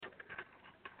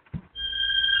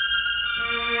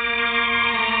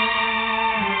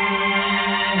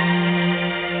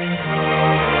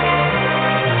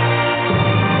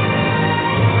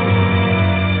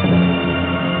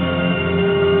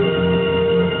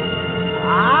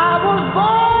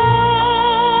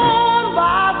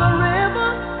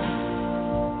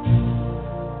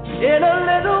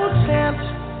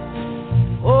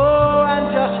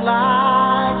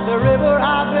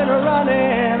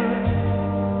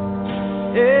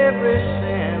ever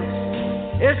since.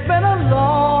 It's been a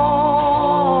long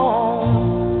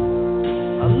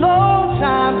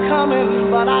time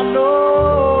coming, but I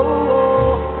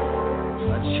know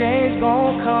a change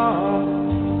gonna come.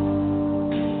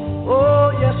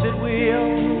 Oh, yes it will.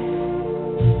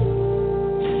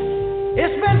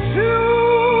 It's been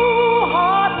too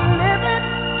hard living,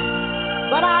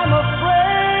 but I'm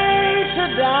afraid to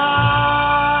die.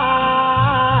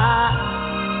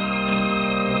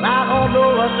 I don't know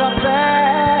what's up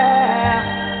there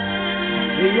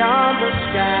beyond the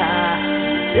sky.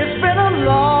 It's been a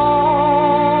long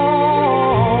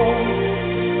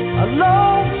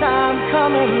time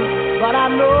coming, but I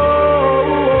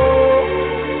know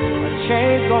a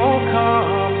change gonna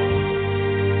come.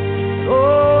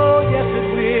 Oh, yes it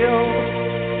will.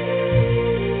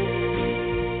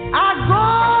 I go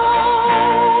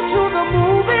to the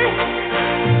movie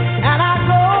and I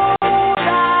go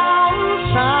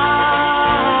downtown.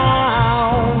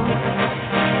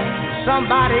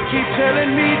 Somebody keep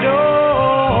telling me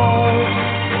don't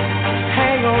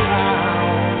hang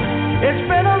around. It's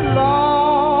been a long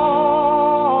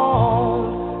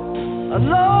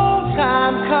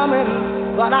time coming,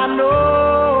 but I know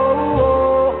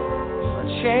a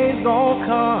change gonna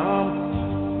come.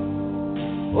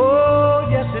 Oh,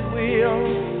 yes it will.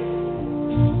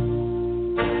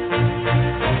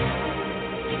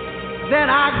 Then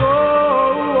I go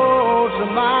to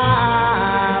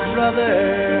my brother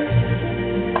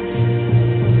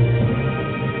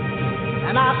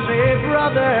and I say,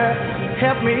 brother,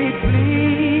 help me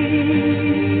please.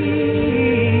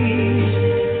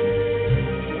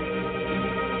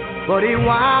 But he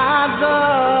winds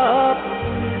up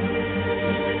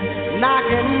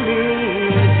knocking me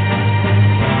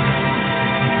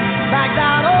back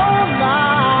down on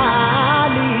my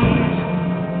knees.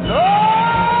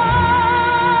 Lord,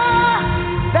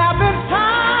 there've been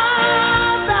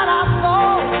times that I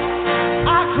thought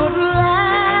I could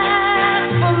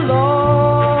last for long,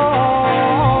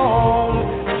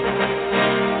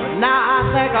 but now I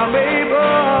think I'm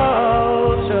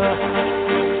able to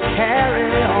carry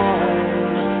on.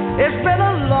 It's been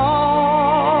a long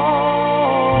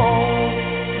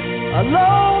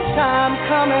time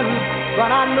coming,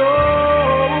 but I know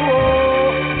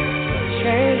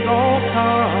change gonna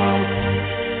come.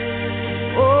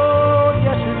 Oh,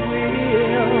 yes it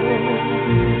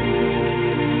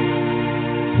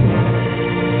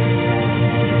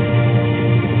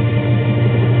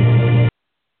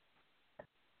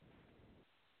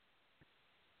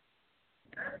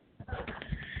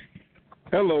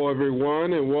Hello,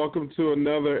 everyone, and welcome to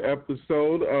another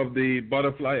episode of the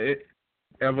Butterfly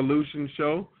Evolution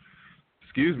Show.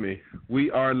 Excuse me.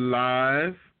 We are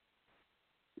live.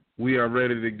 We are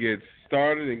ready to get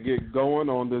started and get going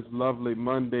on this lovely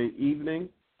Monday evening.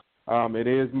 It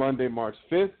is Monday, March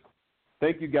 5th.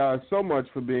 Thank you guys so much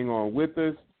for being on with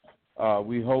us.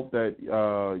 We hope that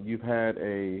you've had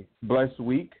a blessed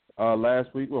week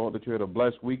last week. We hope that you had a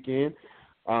blessed weekend.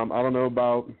 I don't know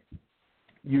about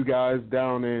you guys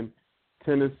down in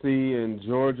Tennessee and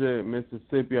Georgia and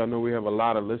Mississippi. I know we have a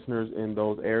lot of listeners in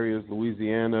those areas,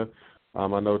 Louisiana. I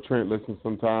know Trent listens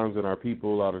sometimes and our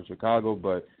people out in Chicago,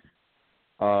 but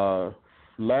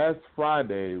last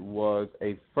Friday was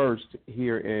a first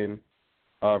here in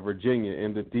Virginia,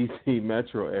 in the D.C.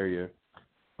 metro area.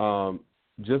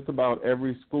 Just about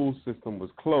every school system was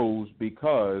closed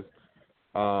because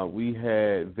we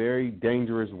had very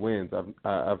dangerous winds.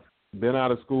 I've been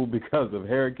out of school because of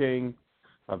hurricanes.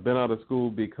 I've been out of school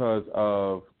because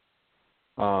of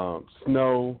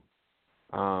snow.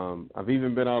 I've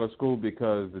even been out of school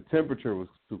because the temperature was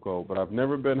too cold, but I've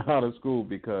never been out of school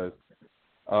because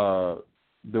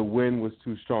the wind was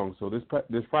too strong. So this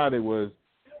Friday was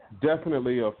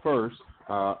definitely a first.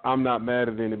 I'm not mad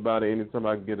at anybody. Anytime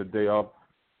I can get a day off,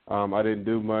 I didn't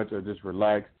do much. I just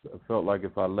relaxed. I felt like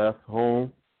if I left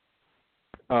home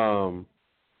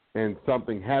and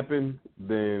something happened,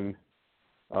 then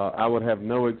I would have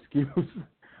no excuse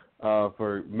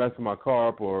for messing my car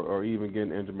up or even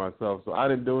getting injured myself. So I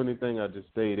didn't do anything. I just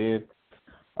stayed in.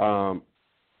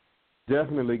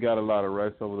 Definitely got a lot of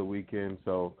rest over the weekend.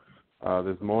 So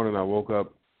this morning I woke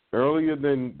up earlier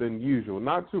than usual.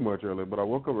 Not too much earlier, but I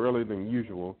woke up earlier than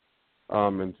usual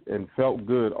and felt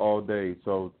good all day.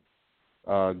 So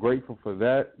grateful for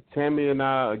that. Tammy and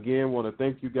I, again, want to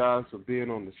thank you guys for being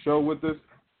on the show with us.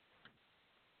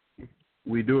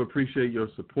 We do appreciate your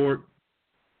support.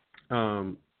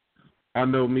 I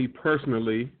know me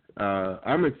personally,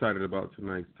 I'm excited about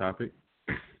tonight's topic,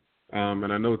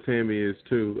 and I know Tammy is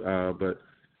too, but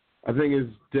I think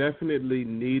it's definitely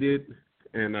needed,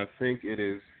 and I think it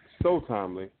is so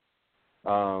timely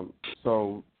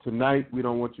So tonight we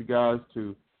don't want you guys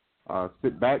to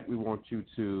sit back. We want you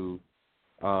to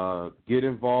get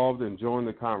involved and join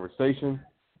the conversation.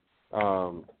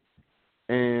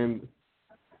 And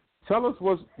tell us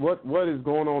what is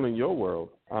going on in your world.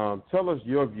 Tell us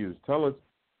your views. Tell us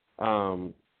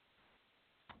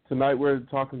tonight we're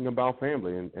talking about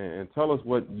family, and tell us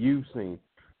what you've seen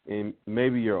in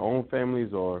maybe your own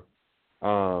families or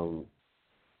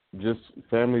just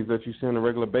families that you see on a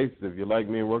regular basis. If you're like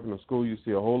me and working in school, you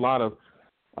see a whole lot of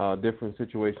different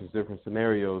situations, different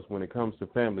scenarios when it comes to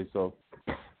family. So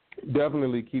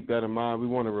definitely keep that in mind. We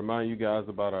want to remind you guys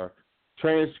about our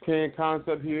trash can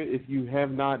concept here. If you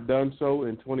have not done so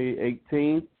in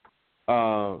 2018,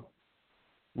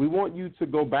 we want you to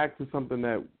go back to something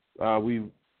that we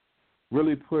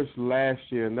really pushed last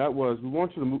year, and that was we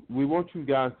want you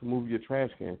guys to move your trash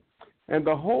can. And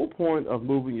the whole point of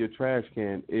moving your trash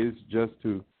can is just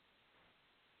to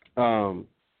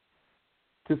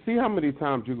see how many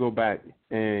times you go back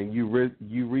and you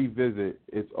revisit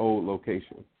its old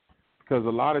location. Because a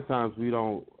lot of times we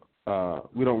don't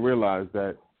realize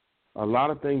that a lot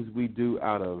of things we do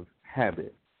out of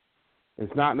habit.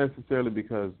 It's not necessarily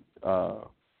because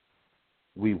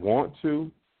we want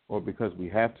to or because we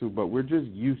have to, but we're just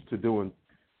used to doing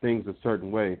things a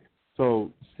certain way.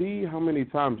 So see how many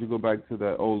times you go back to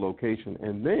that old location,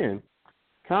 and then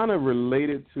kind of relate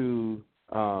it to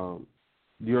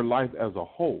your life as a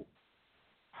whole.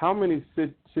 How many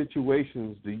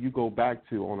situations do you go back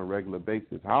to on a regular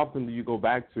basis? How often do you go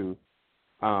back to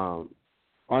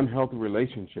unhealthy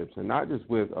relationships, and not just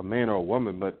with a man or a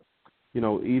woman, but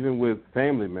even with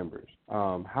family members?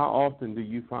 How often do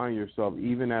you find yourself,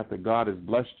 even after God has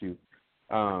blessed you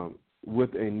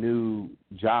with a new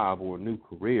job or a new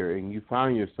career, and you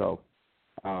find yourself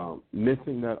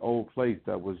missing that old place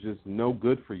that was just no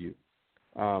good for you,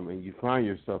 and you find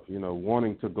yourself,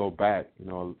 wanting to go back?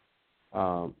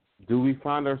 Do we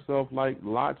find ourselves like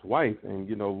Lot's wife, and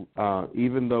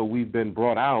even though we've been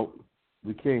brought out,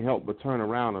 we can't help but turn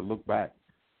around and look back?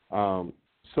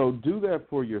 So do that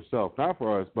for yourself, not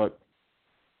for us, but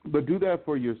do that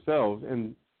for yourselves.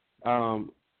 And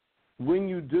when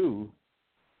you do,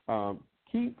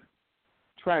 keep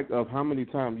track of how many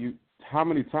times you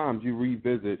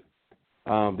revisit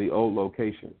the old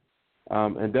location,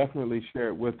 and definitely share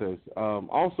it with us.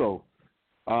 Also,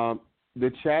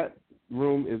 the chat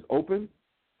room is open.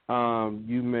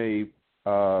 You may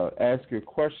ask your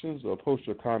questions or post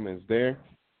your comments there.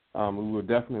 We will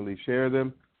definitely share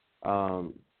them.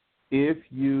 If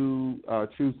you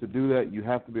choose to do that, you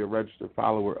have to be a registered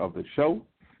follower of the show,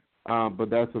 but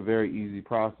that's a very easy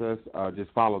process. Just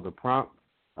follow the prompt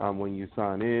when you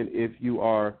sign in. If you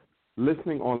are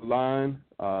listening online,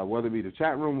 whether it be the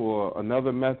chat room or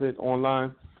another method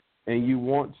online, and you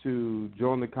want to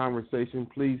join the conversation,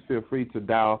 please feel free to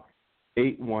dial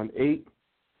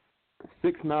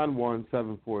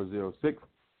 818-691-7406.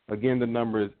 Again, the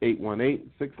number is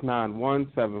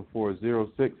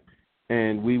 818-691-7406.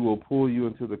 And we will pull you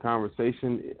into the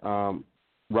conversation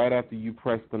right after you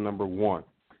press the number 1.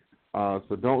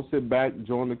 So don't sit back.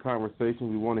 Join the conversation.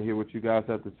 We want to hear what you guys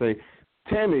have to say.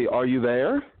 Tammy, are you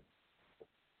there?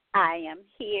 I am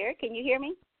here. Can you hear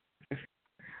me?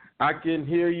 I can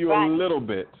hear you a little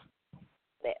bit.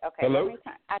 Okay. Hello?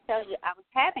 I told you I was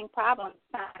having problems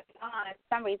for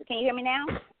some reason. Can you hear me now?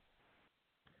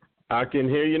 I can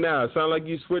hear you now. It sounds like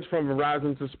you switched from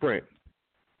Verizon to Sprint.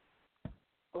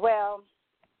 Well,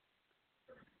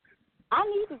 I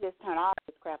need to just turn all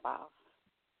this crap off.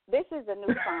 This is a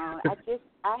new phone.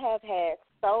 I have had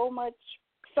so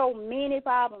many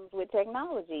problems with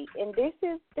technology, and this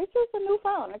is a new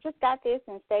phone. I just got this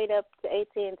and stayed up to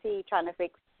AT&T trying to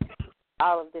fix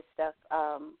all of this stuff.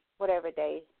 Whatever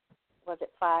day was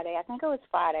it? Friday? I think it was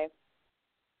Friday.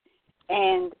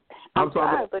 And I'm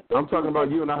talking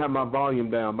about you, and I have my volume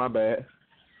down. My bad.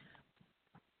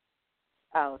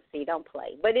 Oh, see, don't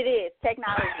play. But it is.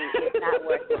 Technology is not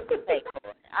worth it to pay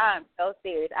for. I'm so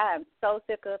serious. I am so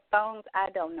sick of phones. I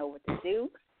don't know what to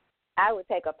do. I would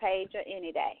take a pager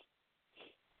any day.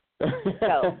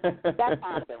 So that's how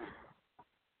I'm doing.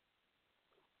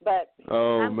 But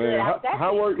I'm man, good.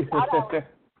 how are you?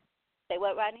 Say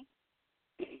what, Rodney?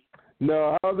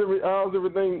 No, how's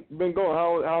everything been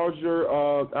going?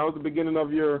 How's the beginning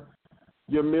of your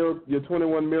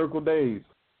 21 miracle days?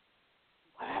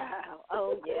 Wow.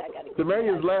 Oh yeah, I got to.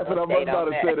 Samaria's laughing. I must not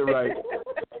have said it right.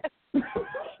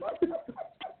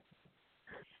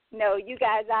 No, you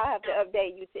guys, I'll have to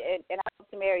update you, and I hope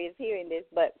Samaria is hearing this,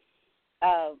 but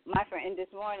my friend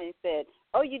this morning said,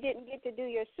 oh, you didn't get to do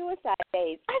your suicide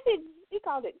days. I said, he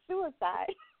called it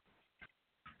suicide.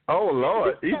 Oh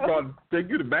Lord, he's about to take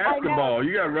you to basketball.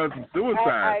 You got to run some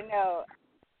suicide.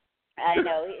 I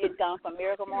know. It's gone from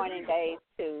Miracle Morning Days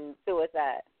to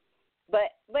suicide.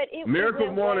 But it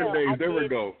Miracle Morning well. Days. There we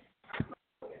go.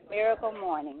 Miracle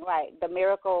Morning, right? The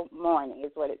Miracle Morning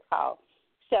is what it's called.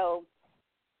 So,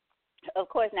 of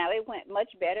course, now it went much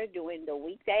better during the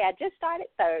weekday. I just started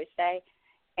Thursday,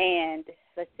 and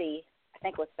let's see, I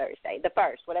think it was Thursday, the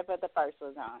first, whatever the first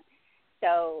was on.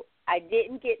 So I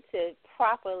didn't get to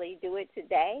properly do it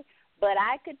today, but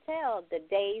I could tell the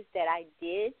days that I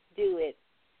did do it,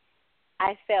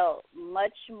 I felt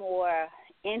much more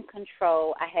in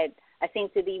control. I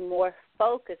seemed to be more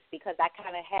focused because I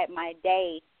kind of had my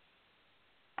day.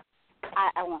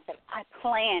 I won't say I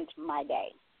planned my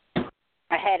day.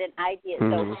 I had an idea,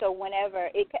 so whenever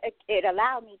it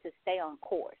allowed me to stay on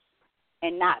course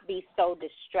and not be so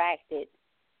distracted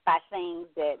by things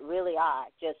that really are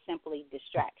just simply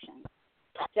distractions.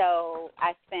 So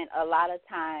I spent a lot of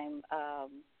time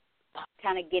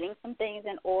kind of getting some things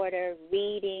in order,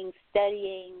 reading,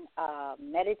 studying,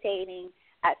 meditating.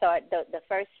 I thought the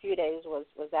first few days was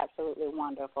absolutely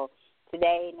wonderful.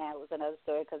 Today, now, it was another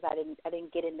story because I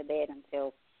didn't get into bed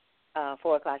until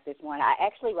 4 o'clock this morning. I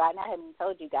actually, right now, I haven't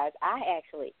told you guys, I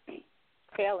actually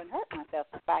fell and hurt myself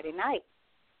on Friday night.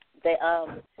 The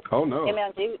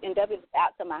MLG and W was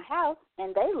out to my house,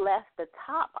 and they left the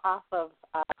top off of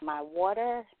my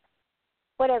water,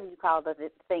 whatever you call the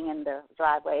thing in the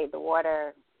driveway, the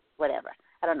water, whatever.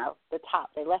 I don't know, the top.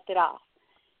 They left it off.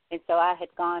 And so I had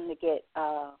gone to get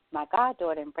my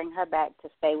goddaughter and bring her back to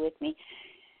stay with me.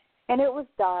 And it was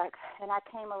dark, and I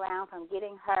came around from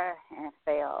getting her and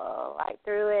fell right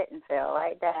through it and fell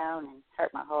right down and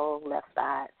hurt my whole left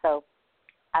side. So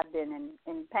I've been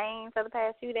in pain for the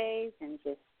past few days and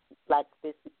just like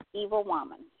this evil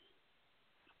woman.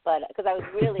 But because I was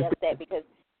really upset because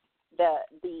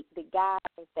the guy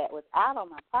that was out on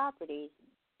my property,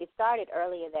 it started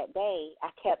earlier that day.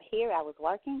 I was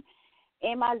working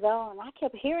in my zone. I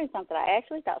kept hearing something. I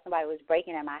actually thought somebody was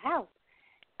breaking in my house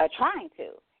or trying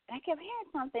to. And I kept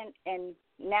hearing something, and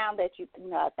now that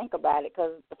I think about it,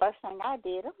 because the first thing I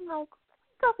did, I'm like,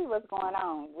 go see what's going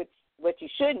on, which what you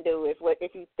shouldn't do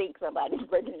if you think somebody's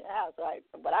breaking your house, right?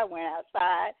 But I went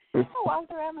outside. I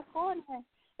walked around the corner.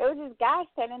 There was this guy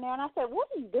standing there, and I said, what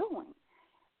are you doing?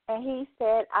 And he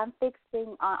said, I'm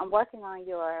working on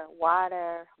your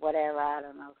water, whatever, I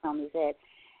don't know, something he said.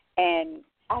 And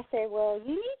I said, well,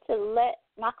 you need to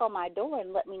knock on my door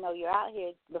and let me know you're out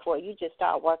here before you just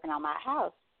start working on my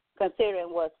house, considering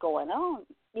what's going on,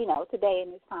 today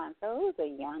in this time. So it was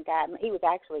a young guy. He was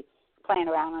actually playing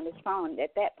around on his phone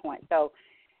at that point. So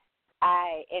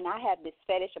I have this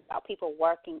fetish about people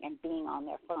working and being on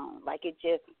their phone.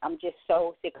 I'm just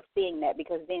so sick of seeing that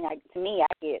because then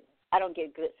I don't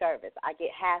get good service. I get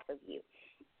half of you.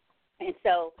 And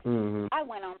so I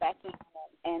went on back in.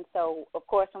 And so, of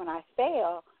course, when I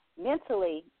fell,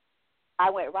 mentally,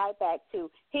 I went right back to,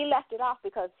 he left it off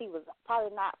because he was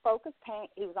probably not focused.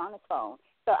 He was on his phone.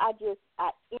 So I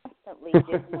instantly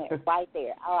just went right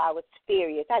there. Oh, I was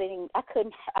furious. I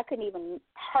couldn't even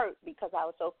hurt because I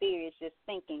was so furious just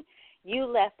thinking, you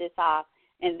left this off.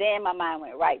 And then my mind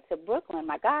went right to Brooklyn,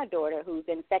 my goddaughter, who's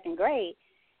in second grade.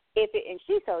 And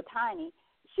she's so tiny,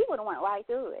 she would have went right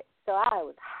through it. So I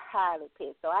was highly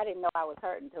pissed. So I didn't know I was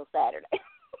hurt until Saturday.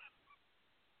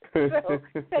 So,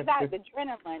 because I had the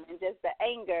adrenaline and just the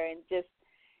anger and just,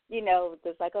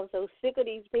 just like I'm so sick of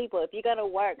these people. If you're going to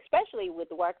work, especially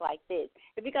with work like this,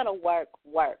 if you're going to work.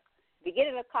 If you get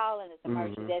in a call and it's an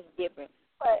emergency, that's different.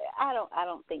 But I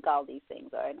don't think all these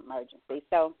things are an emergency.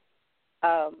 So,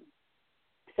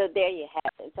 so there you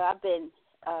have it. So I've been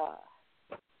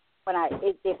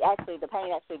the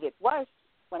pain actually gets worse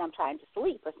when I'm trying to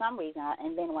sleep for some reason,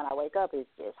 and then when I wake up, it's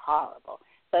just horrible.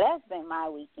 So that's been my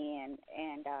weekend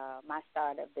and my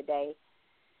start of the day.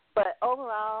 But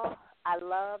overall, I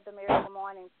love the Miracle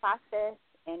Morning process,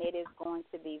 and it is going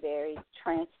to be very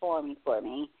transforming for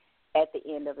me at the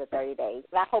end of the 30 days.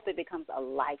 And I hope it becomes a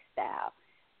lifestyle.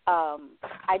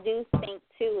 I do think,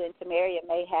 too, and Tamaria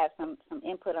may have some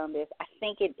input on this, I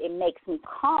think it makes me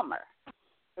calmer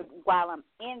while I'm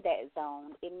in that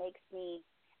zone. It makes me,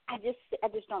 I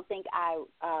just don't think I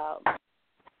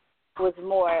was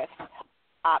more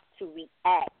apt to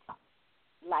react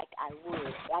like I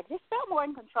would. I just felt more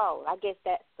in control. I guess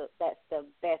that's the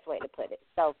best way to put it.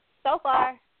 So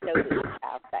far, so good,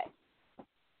 I'll say.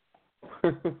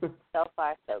 So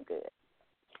far, so good.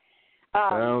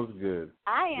 Sounds good.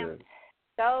 I am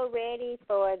so ready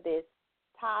for this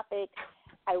topic.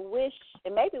 I wish,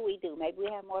 and maybe we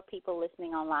have more people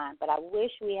listening online, but I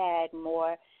wish we had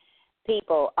more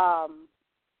people.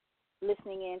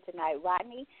 listening in tonight,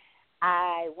 Rodney,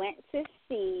 I went to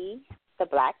see the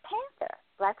Black Panther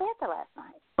last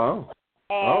night. Oh.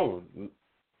 And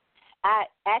I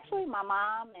actually, my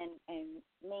mom and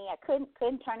me, I couldn't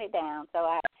turn it down. So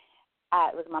I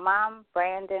it was my mom,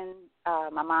 Brandon,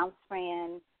 my mom's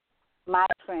friend, my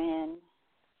friend,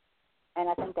 and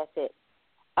I think that's it.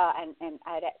 And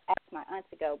I'd asked my aunt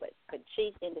to go, but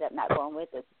she ended up not going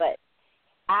with us. But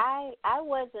I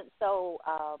wasn't so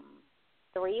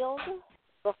thrilled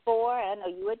before. I know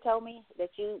you had told me that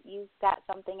you got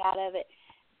something out of it,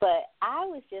 but I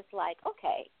was just like,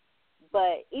 okay.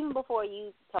 But even before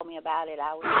you told me about it,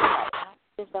 I was like, I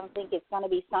just don't think it's going to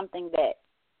be something that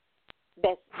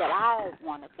I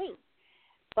want to see.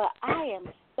 But I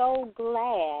am so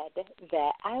glad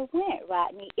that I went,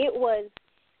 Rodney. It was,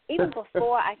 even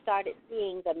before I started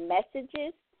seeing the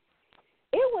messages,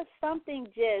 it was something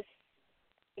just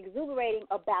exuberating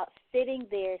about sitting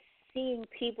there seeing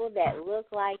people that look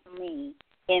like me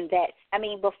in that. I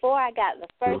mean, before I got the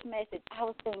first message, I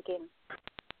was thinking,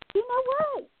 you know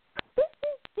what?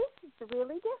 This is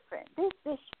really different.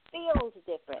 This feels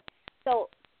different. So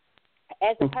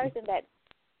as a person that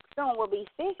soon will be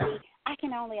 50, I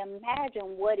can only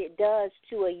imagine what it does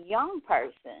to a young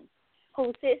person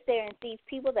who sits there and sees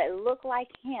people that look like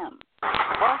him or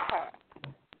her,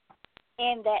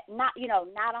 and that not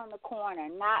on the corner,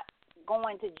 not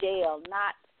going to jail,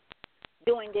 not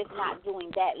doing this, not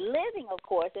doing that, living, of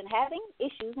course, and having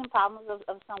issues and problems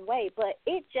of some way. But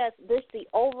it just, the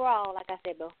overall, like I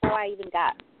said, before I even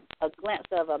got a glimpse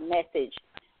of a message,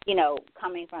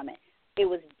 coming from it,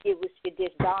 it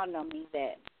just dawned on me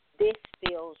that this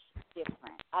feels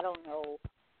different. I don't know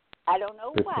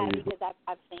why, because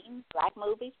I've seen black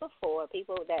movies before,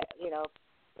 people that,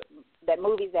 that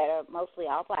movies that are mostly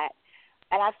all black,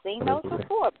 and I've seen those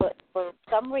before, but for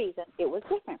some reason it was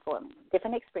different for me,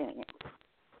 different experience.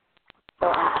 So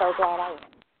I'm so glad I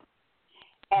went.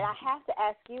 And I have to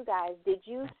ask you guys, did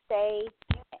you stay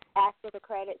after the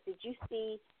credits? Did you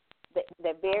see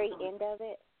the very end of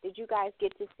it? Did you guys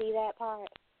get to see that part?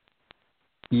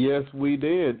 Yes, we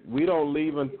did. We don't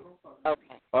leave until...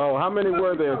 Okay. Oh, how many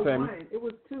were there, Sammy? It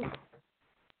was 2.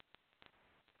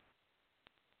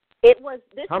 It was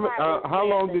this. How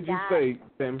long did you stay,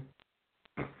 Sammy?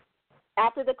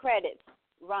 After the credits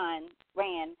ran,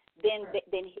 then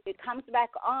it comes back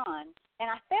on, and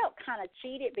I felt kind of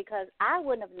cheated because I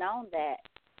wouldn't have known that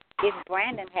if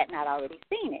Brandon had not already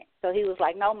seen it. So he was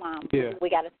like, "No, Mom, we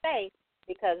got to stay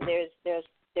because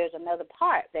there's another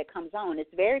part that comes on.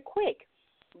 It's very quick,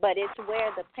 but it's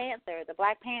where the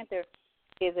Black Panther,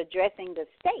 is addressing the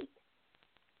state."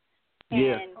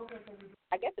 And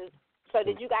I guess so.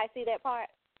 Did you guys see that part?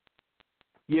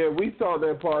 Yeah, we saw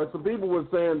that part. So people were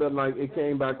saying that like it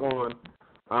came back on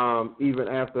even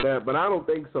after that, but I don't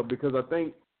think so because I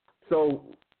think so.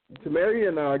 Tamaria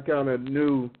and I kind of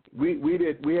knew it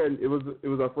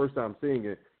was our first time seeing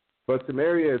it, but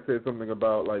Tamaria had said something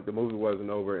about like the movie wasn't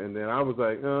over, and then I was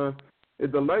like,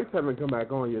 if the lights haven't come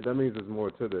back on yet, that means there's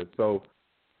more to this. So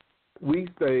we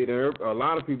stayed there. A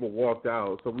lot of people walked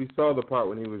out, so we saw the part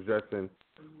when he was dressing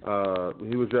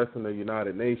the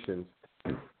United Nations.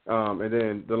 And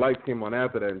then the lights came on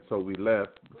after that, and so we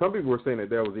left. Some people were saying that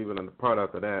there was even a part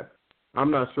after that. I'm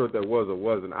not sure if there was or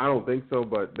wasn't. I don't think so,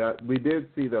 but that we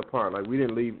did see that part. Like, we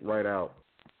didn't leave right out.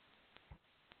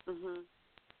 Mhm.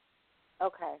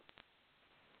 Okay.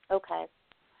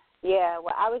 Yeah,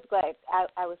 well, I was glad.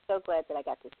 I was so glad that I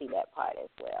got to see that part as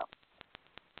well.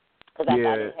 Because I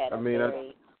thought it had a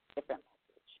very different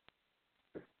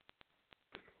message.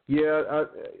 Yeah,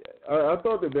 I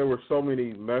thought that there were so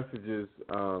many messages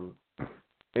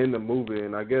in the movie,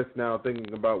 and I guess now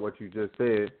thinking about what you just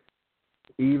said,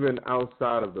 even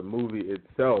outside of the movie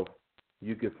itself,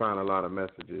 you could find a lot of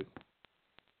messages.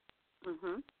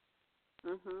 Mhm.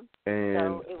 And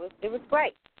so it was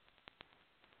great.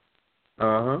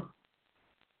 Well,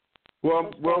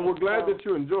 we're glad that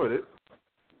you enjoyed it.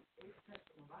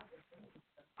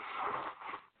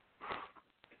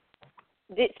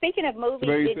 Speaking of movies,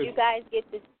 did you guys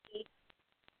get to see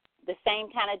the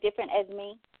Same Kind of Different as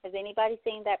Me? Has anybody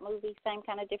seen that movie, Same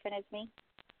Kind of Different as Me?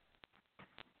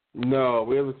 No,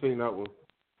 we haven't seen that one.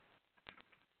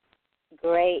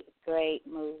 Great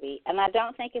movie. And I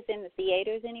don't think it's in the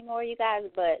theaters anymore, you guys,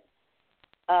 but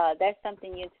that's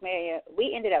something you and Tamaria,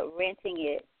 we ended up renting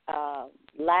it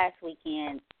last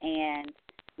weekend and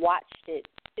watched it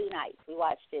 2 nights. We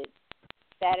watched it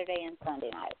Saturday and Sunday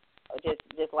night, just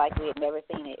like we had never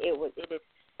seen it. It is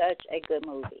such a good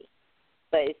movie,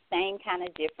 but it's Same Kind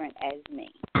of Different as Me.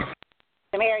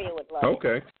 Tamaria would love it.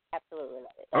 Okay. Absolutely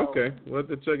love it. So, okay, we'll have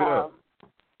to check it out.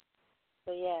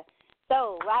 So, yeah.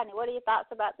 So, Rodney, what are your thoughts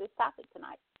about this topic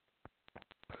tonight?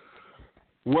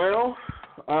 Well,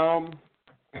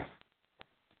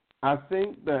 I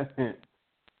think that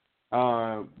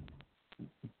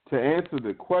to answer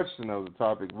the question of the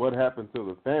topic, what happened to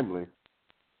the family?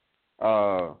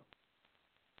 The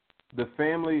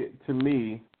family, to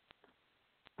me,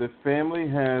 the family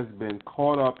has been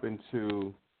caught up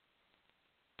into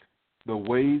the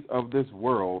ways of this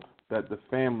world that the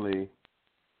family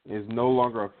is no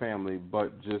longer a family,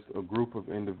 but just a group of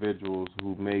individuals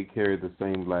who may carry the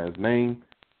same last name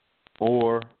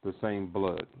or the same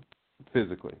blood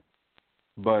physically.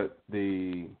 But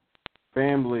the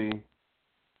family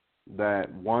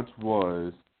that once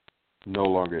was no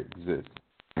longer exists.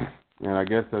 And I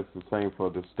guess that's the same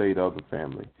for the state of the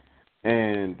family.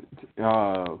 And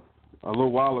a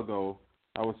little while ago,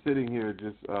 I was sitting here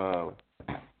just,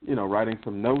 writing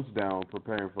some notes down,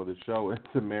 preparing for the show, and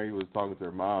Mary was talking to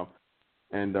her mom,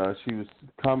 and she was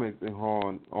commenting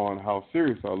on how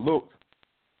serious I looked,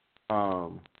 as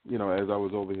I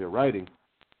was over here writing.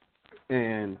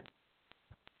 And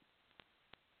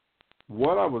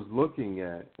what I was looking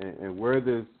at and where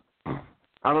this,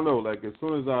 I don't know, like as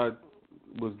soon as I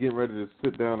was getting ready to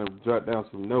sit down and jot down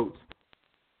some notes,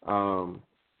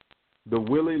 the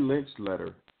Willie Lynch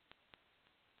letter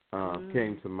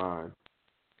came to mind.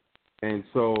 And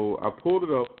so I pulled it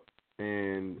up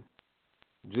and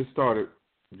just started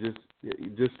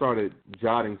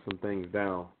jotting some things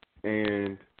down.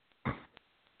 And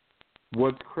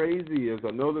what's crazy is I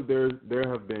know that there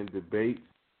have been debates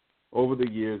over the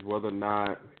years whether or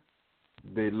not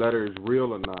the letter is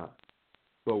real or not.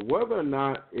 But whether or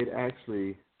not it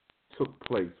actually took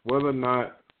place, whether or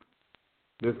not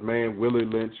this man Willie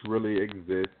Lynch really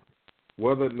exists,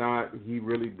 whether or not he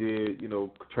really did,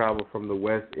 travel from the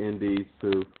West Indies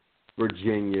to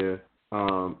Virginia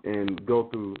and go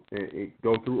through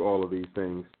all of these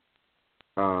things.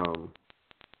 The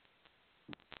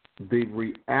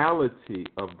reality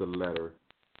of the letter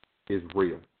is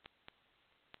real.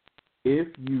 If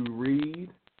you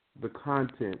read the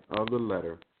content of the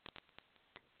letter,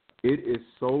 it is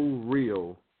so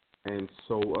real and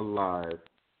so alive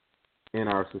in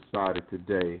our society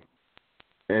today,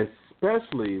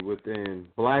 especially within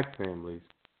black families,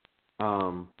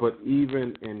 but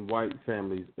even in white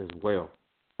families as well,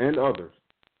 and others.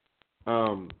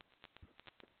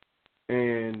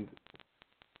 And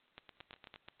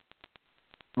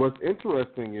what's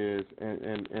interesting is,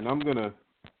 and I'm going to,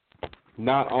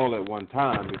 not all at one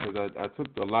time because I took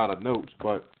a lot of notes,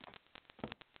 but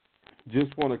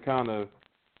just want to kind of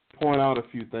point out a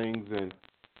few things and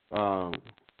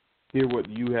hear what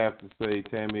you have to say,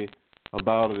 Tammy,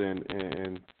 about it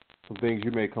and some things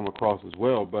you may come across as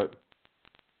well. But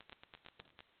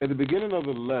at the beginning of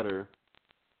the letter,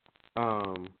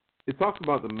 it talks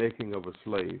about the making of a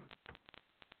slave.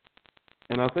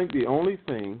 And I think the only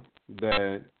thing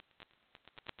that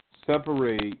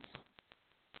separates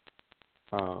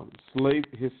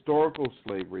historical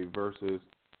slavery versus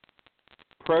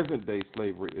present-day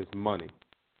slavery is money.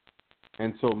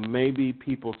 And so maybe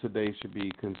people today should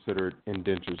be considered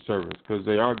indentured servants because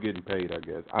they are getting paid, I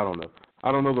guess. I don't know.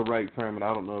 I don't know the right term, and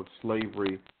I don't know if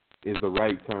slavery is the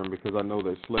right term because I know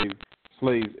that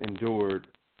slaves endured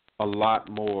a lot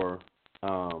more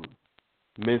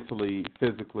mentally,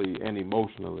 physically, and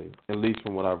emotionally, at least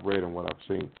from what I've read and what I've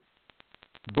seen.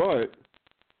 But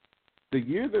the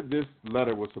year that this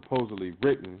letter was supposedly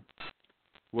written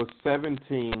was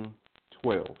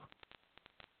 1712.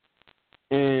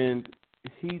 And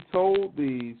he told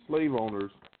the slave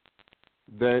owners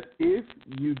that if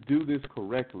you do this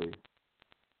correctly,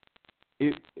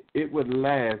 it would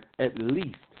last at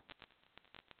least,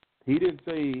 he didn't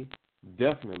say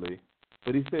definitely,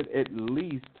 but he said at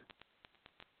least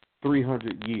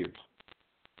 300 years,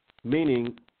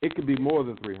 meaning it could be more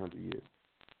than 300 years.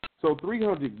 So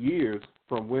 300 years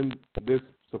from when this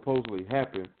supposedly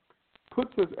happened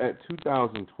puts us at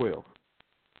 2012.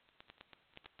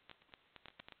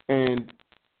 And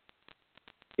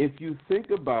if you think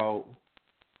about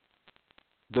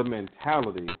the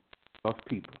mentality of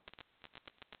people,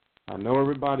 I know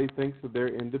everybody thinks that they're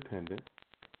independent,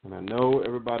 and I know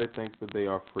everybody thinks that they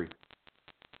are free.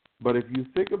 But if you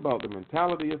think about the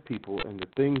mentality of people and the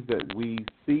things that we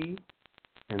see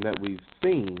and that we've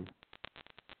seen,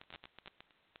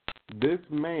 this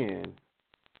man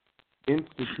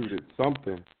instituted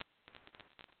something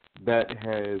that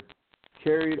has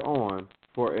carried on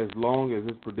for as long as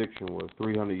his prediction was,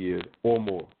 300 years or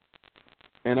more.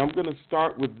 And I'm going to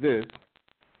start with this,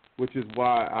 which is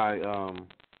why I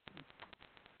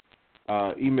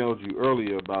emailed you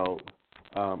earlier about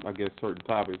I guess, certain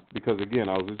topics. Because, again,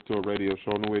 I was listening to a radio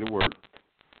show on the way to work,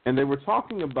 and they were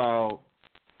talking about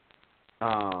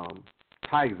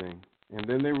tithing. And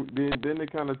then they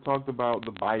kind of talked about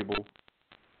the Bible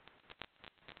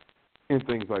and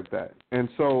things like that. And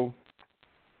so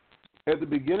at the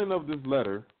beginning of this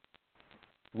letter,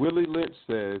 Willie Lynch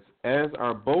says, as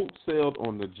our boat sailed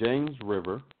on the James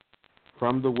River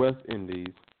from the West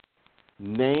Indies,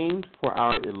 named for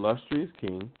our illustrious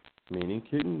king, meaning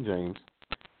King James,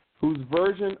 whose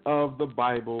version of the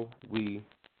Bible we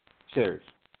cherish.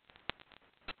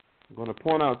 I'm going to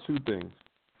point out two things.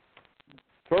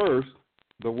 First,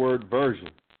 the word version.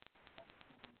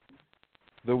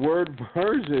 The word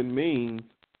version means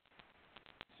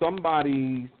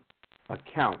somebody's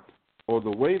account or the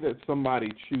way that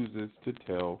somebody chooses to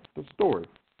tell the story.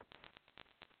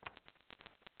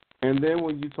 And then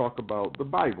when you talk about the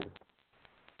Bible,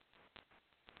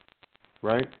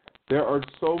 right, there are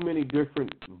so many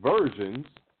different versions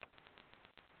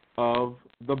of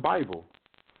the Bible.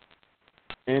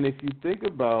 And if you think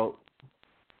about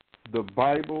the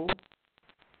Bible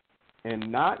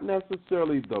and not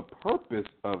necessarily the purpose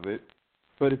of it,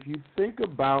 but if you think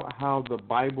about how the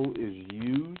Bible is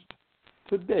used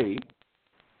today,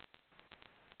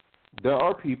 there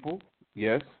are people,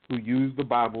 yes, who use the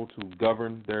Bible to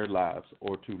govern their lives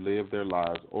or to live their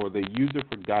lives, or they use it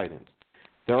for guidance.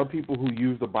 There are people who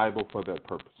use the Bible for that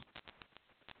purpose,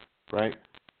 right?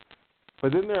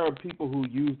 But then there are people who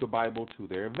use the Bible to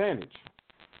their advantage.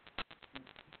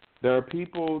 There are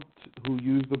people who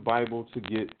use the Bible to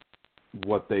get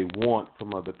what they want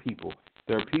from other people.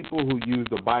 There are people who use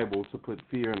the Bible to put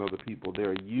fear in other people.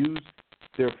 There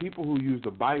are people who use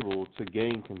the Bible to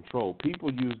gain control.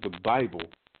 People use the Bible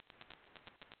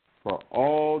for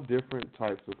all different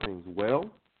types of things. Well,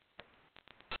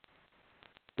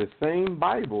 the same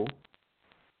Bible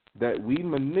that we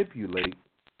manipulate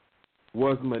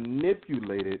was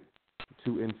manipulated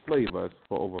to enslave us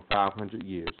for over 500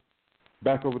 years.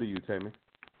 Back over to you, Tammy.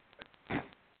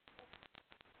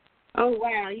 Oh,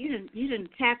 wow. You done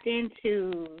tapped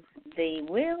into the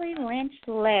Willie Lynch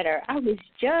letter. I was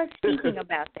just thinking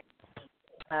about that.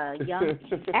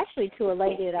 Actually, to a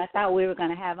lady that I thought we were going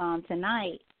to have on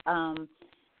tonight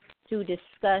to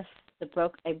discuss the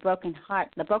broken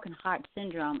heart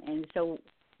syndrome. And so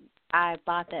I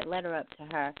brought that letter up to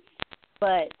her.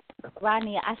 But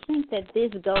Rodney, I think that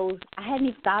this goes. I hadn't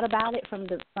even thought about it from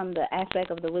the aspect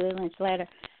of the Willie Lynch letter,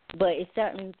 but it's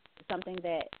certainly something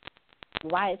that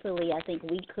rightfully I think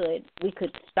we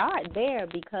could start there,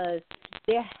 because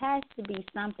there has to be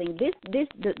something.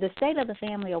 The state of the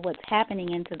family, or what's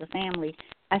happening into the family,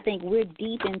 I think we're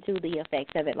deep into the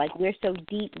effects of it. Like, we're so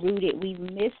deep rooted, we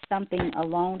missed something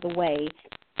along the way,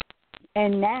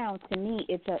 and now to me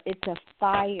it's a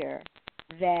fire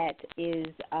that is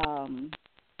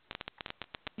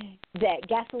that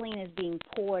gasoline is being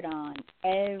poured on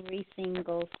every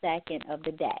single second of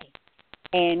the day.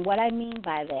 And what I mean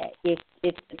by that, if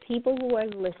the people who are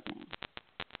listening,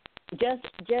 just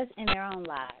in their own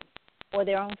lives or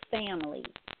their own families,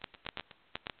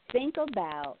 think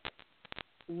about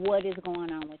what is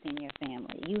going on within your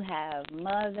family. You have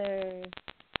mothers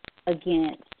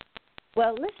against,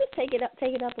 well, let's just take it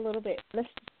up a little bit. Let's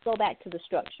go back to the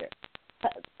structure.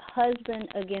 Husband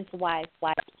against wife,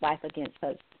 wife against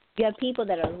husband. You have people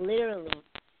that are literally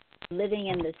living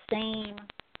in the same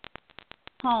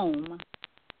home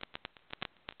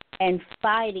and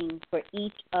fighting for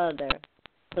each other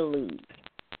to lose.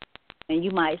 And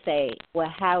you might say,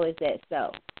 well, how is that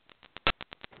so?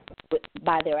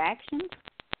 By their actions,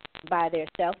 by their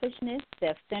selfishness,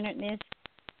 self-centeredness,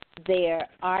 they're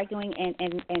arguing,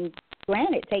 and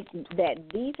granted, take that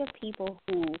these are people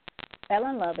who fell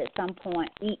in love at some point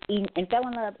and fell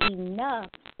in love enough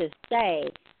to say,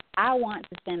 I want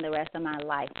to spend the rest of my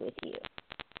life with you.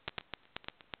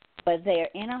 But they're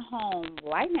in a home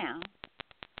right now.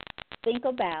 Think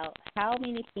about how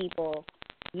many people,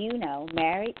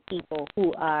 married people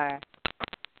who are,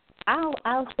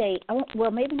 I'll say, well,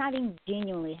 maybe not even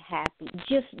genuinely happy,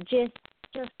 just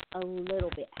a little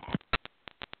bit happy.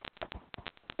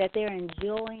 That they're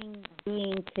enjoying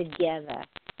being together,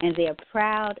 and they're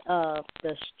proud of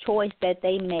the choice that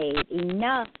they made,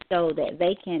 enough so that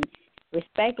they can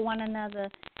respect one another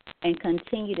and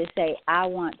continue to say,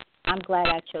 I'm glad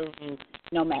I chose you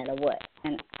no matter what,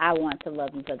 and I want to love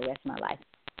you for the rest of my life.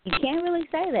 You can't really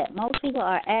say that. Most people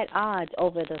are at odds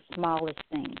over the smallest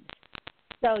things.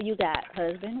 So you got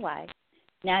husband, wife.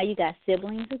 Now you got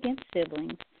siblings against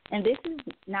siblings. And this is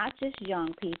not just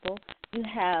young people. You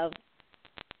have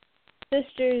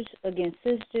sisters against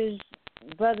sisters,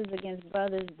 brothers against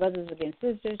brothers, brothers against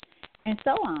sisters, and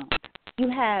so on. You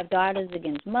have daughters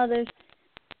against mothers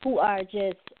who are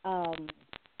just have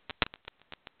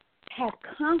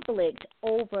conflict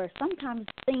over sometimes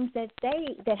things that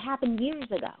happened years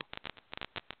ago.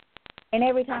 And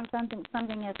every time something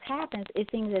else happens, it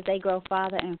seems that they grow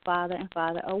farther and farther and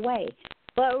farther away.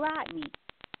 But Rodney,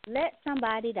 let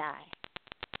somebody die.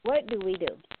 What do?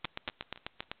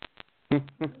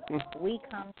 We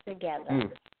come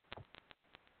together.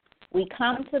 We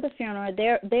come to the funeral.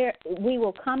 We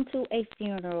will come to a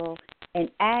funeral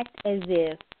and act as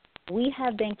if we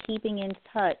have been keeping in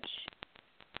touch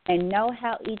and know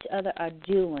how each other are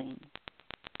doing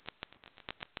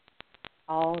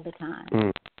all the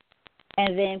time.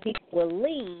 And then people will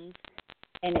leave,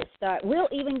 and we'll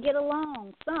even get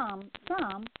along some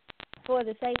for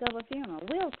the sake of a funeral.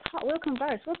 We'll talk, we'll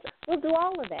converse, we'll do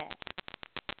all of that,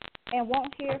 and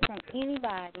won't hear from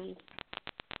anybody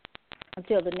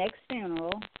until the next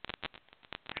funeral,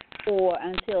 or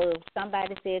until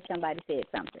somebody said something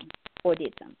or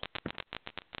did something.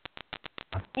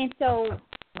 And so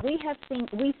we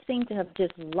seem to have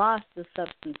just lost the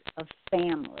substance of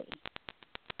family.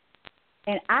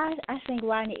 And I think,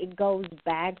 Rodney, it goes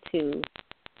back to,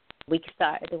 we can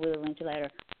start at the Willie Lynch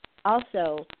letter,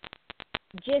 also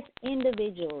just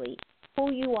individually,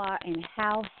 who you are and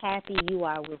how happy you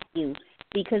are with you.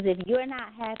 Because if you're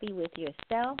not happy with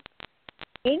yourself,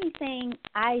 anything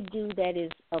I do that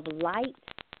is of light,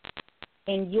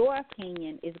 in your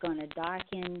opinion, is going to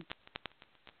darken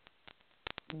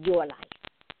your life.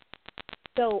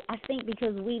 So I think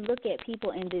because we look at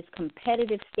people in this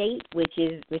competitive state, which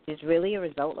is really a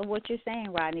result of what you're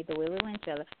saying, Rodney, the Willie Lynch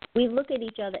other, we look at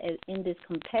each other as in this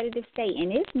competitive state,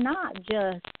 and it's not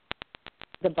just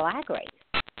the black race.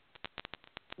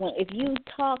 Well, if you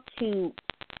talk to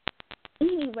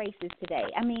any races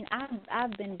today, I mean,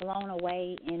 I've been blown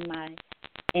away in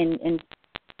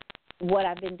what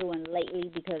I've been doing lately,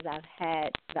 because I've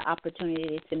had the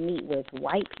opportunity to meet with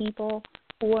white people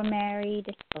who are married,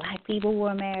 black people who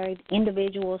are married,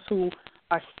 individuals who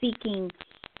are seeking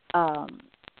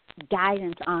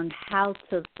guidance on how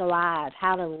to thrive,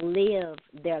 how to live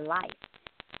their life.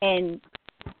 And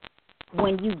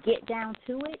when you get down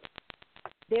to it,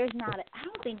 I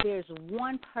don't think there's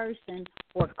one person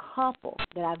or couple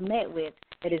that I've met with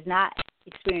that is not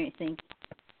experiencing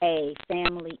a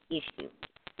family issue.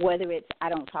 Whether it's, I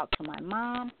don't talk to my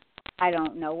mom, I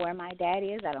don't know where my dad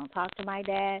is, I don't talk to my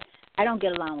dad, I don't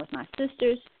get along with my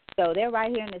sisters, so they're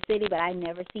right here in the city, but I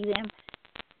never see them.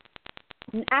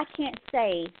 I can't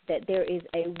say that there is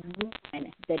a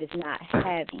woman that is not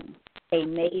having a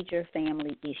major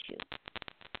family issue.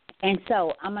 And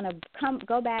so I'm going to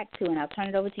go back to, and I'll turn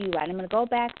it over to you, right? I'm going to go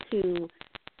back to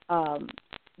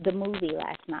the movie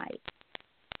last night.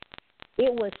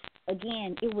 It was,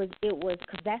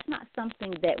 because that's not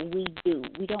something that we do.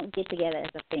 We don't get together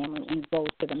as a family and go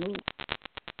to the movie.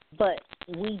 But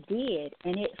we did,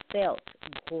 and it felt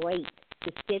great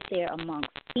to sit there amongst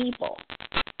people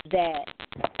that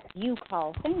you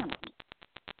call family.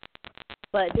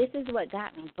 But this is what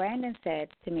got me. Brandon said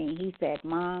to me, he said,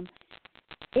 Mom,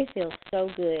 it feels so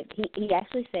good. He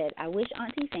actually said, I wish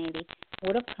Auntie Sandy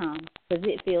would have come, because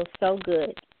it feels so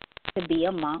good to be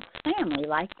amongst family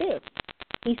like this.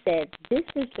 He said, this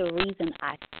is the reason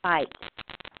I fight,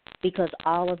 because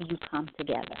all of you come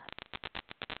together.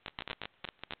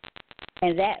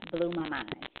 And that blew my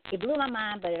mind. It blew my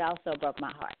mind, but it also broke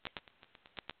my heart.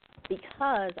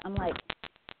 Because I'm like,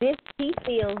 he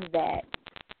feels that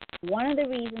one of the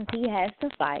reasons he has to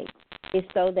fight is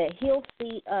so that he'll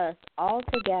see us all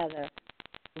together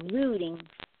rooting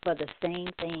for the same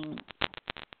thing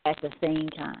at the same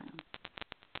time.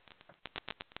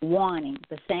 Wanting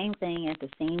the same thing at the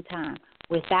same time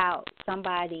without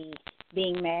somebody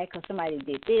being mad because somebody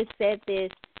did this, said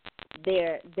this.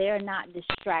 They're not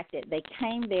distracted. They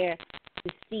came there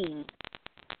to see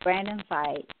Brandon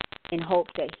fight in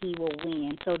hope that he will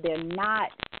win. So they're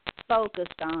not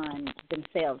focused on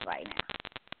themselves right now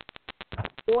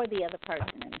or the other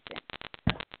person in a sense.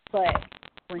 But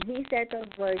when he said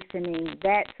those words to me,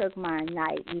 that took my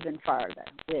night even further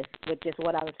with just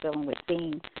what I was feeling with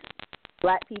seeing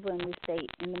black people in this state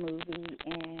in the movie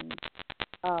and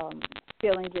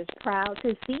feeling just proud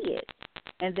to see it.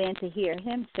 And then to hear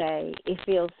him say, it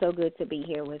feels so good to be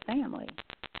here with family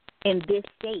in this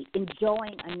state,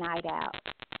 enjoying a night out,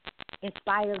 in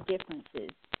spite of differences,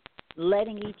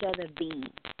 letting each other be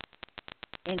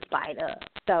in spite of.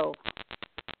 So,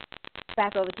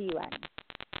 back over to you,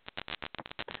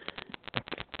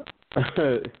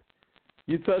 Rodney.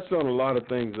 You touched on a lot of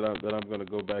things that I'm going to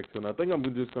go back to, and I think I'm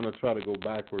just going to try to go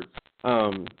backwards.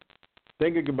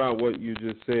 Thinking about what you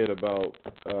just said about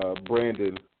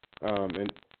Brandon,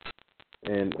 and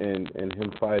and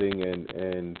him fighting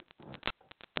and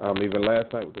even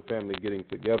last night with the family getting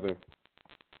together.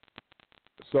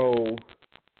 So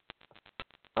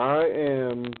I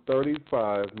am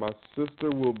 35. My sister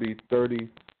will be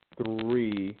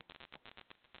 33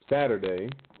 Saturday.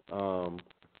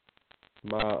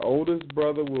 My oldest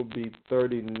brother will be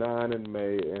 39 in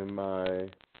May, and my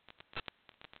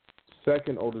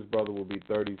second oldest brother will be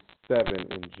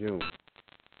 37 in June.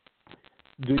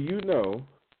 Do you know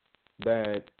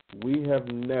that we have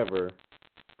never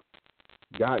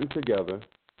gotten together,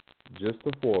 just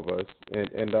the four of us,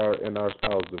 and our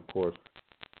spouses, of course,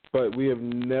 but we have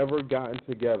never gotten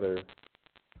together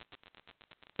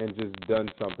and just done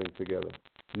something together.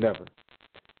 Never.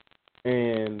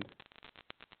 And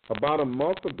about a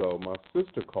month ago, my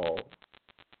sister called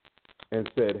and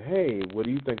said, hey, what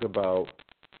do you think about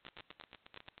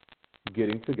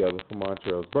getting together for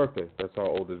Montrell's birthday? That's our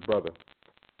oldest brother.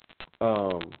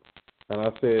 And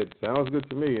I said, sounds good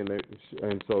to me.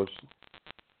 And so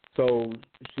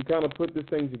she kind of put this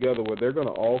thing together where they're going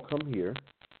to all come here,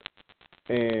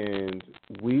 and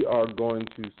we are going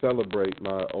to celebrate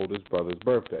my oldest brother's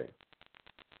birthday.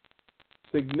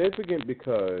 Significant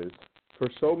because for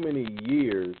so many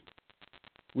years,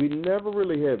 we never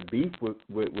really had beef with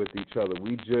each other.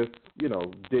 We just,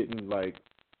 didn't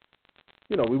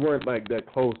we weren't like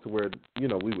that close to where,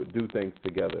 we would do things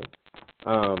together.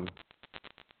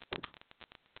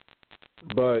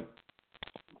 But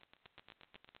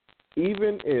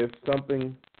even if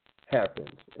something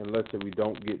happens, and let's say we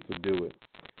don't get to do it,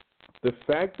 the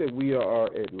fact that we are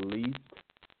at least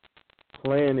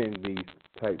planning these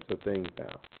types of things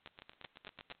now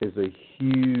is a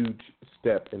huge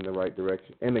step in the right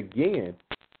direction. And again,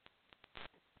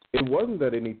 it wasn't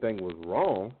that anything was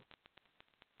wrong.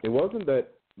 It wasn't that,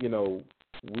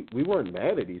 we weren't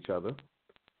mad at each other.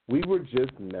 We were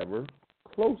just never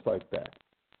close like that.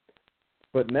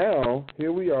 But now,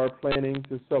 here we are planning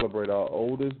to celebrate our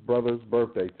oldest brother's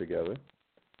birthday together.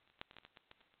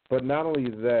 But not only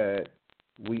that,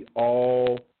 we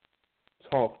all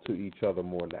talk to each other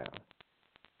more now.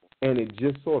 And it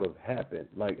just sort of happened.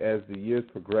 Like, as the years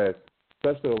progressed,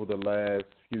 especially over the last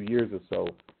few years or so,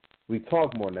 we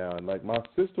talk more now. And, like, my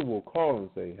sister will call and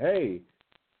say, hey,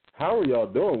 how are y'all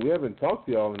doing? We haven't talked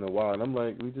to y'all in a while. And I'm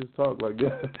like, we just talk like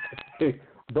that.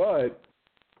 But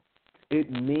it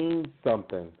means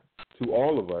something to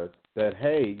all of us that,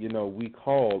 hey, we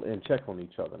call and check on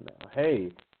each other now.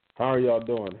 Hey, how are y'all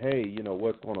doing? Hey,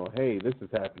 what's going on? Hey, this is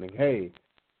happening. Hey,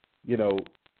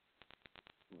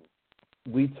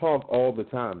 we talk all the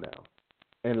time now.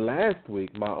 And last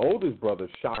week, my oldest brother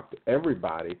shocked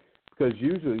everybody because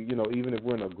usually, even if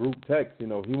we're in a group text, he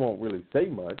won't really say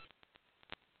much.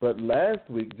 But last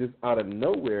week, just out of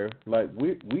nowhere, like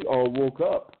we all woke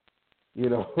up. We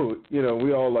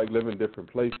all like live in different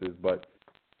places, but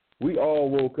we all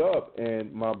woke up,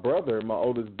 and my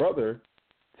oldest brother,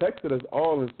 texted us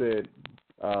all and said,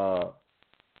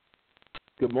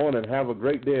 "Good morning, have a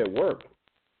great day at work."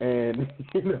 And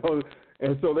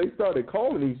and so they started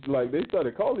calling each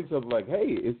other like,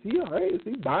 "Hey, is he all right? Is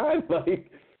he fine?" But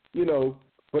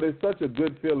it's such a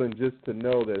good feeling just to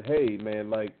know that, hey, man,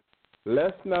 like,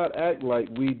 let's not act like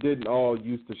we didn't all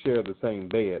used to share the same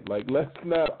bed. Like, let's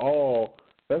not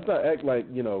act like,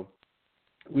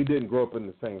 we didn't grow up in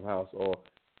the same house, or,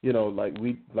 like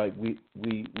we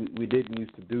didn't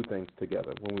used to do things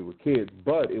together when we were kids,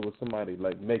 but it was somebody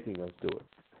like making us do it.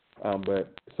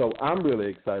 But so I'm really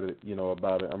excited,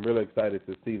 about it. I'm really excited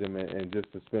to see them and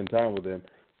just to spend time with them,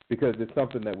 because it's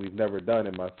something that we've never done.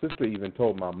 And my sister even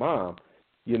told my mom,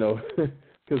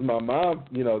 because my mom,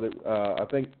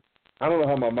 I don't know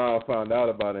how my mom found out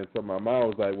about it. So my mom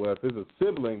was like, well, if it's a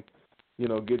sibling,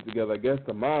 get together, I guess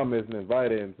the mom isn't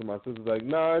invited. And so my sister's like,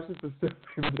 no, it's just a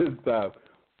sibling this time.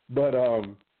 But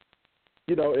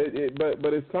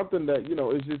but it's something that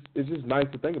it's just nice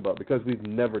to think about, because we've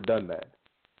never done that.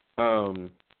 And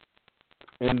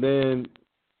then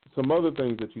some other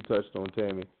things that you touched on,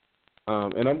 Tammy,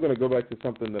 and I'm going to go back to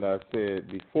something that I said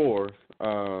before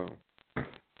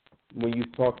when you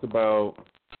talked about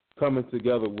coming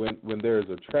together when there is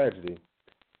a tragedy.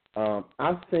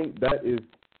 I think that is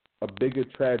a bigger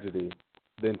tragedy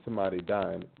than somebody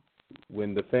dying,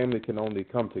 when the family can only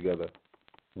come together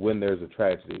when there's a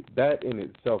tragedy. That in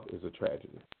itself is a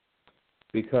tragedy,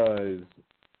 because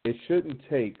it shouldn't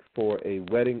take for a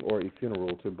wedding or a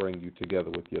funeral to bring you together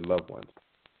with your loved ones.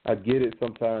 I get it.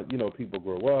 Sometimes, people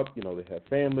grow up, they have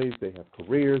families, they have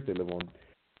careers, they live on,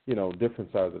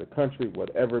 different sides of the country,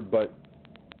 whatever. But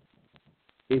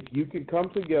if you can come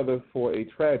together for a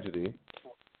tragedy,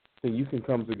 then you can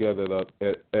come together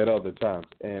at other times.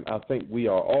 And I think we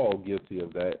are all guilty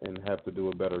of that and have to do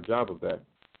a better job of that.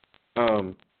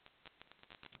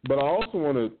 But I also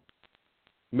want to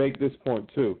make this point,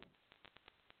 too.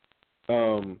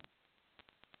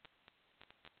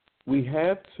 We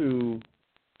have to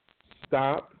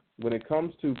stop, when it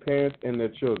comes to parents and their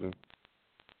children,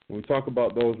 when we talk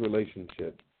about those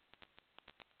relationships,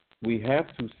 we have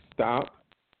to stop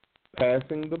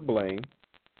passing the blame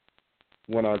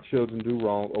when our children do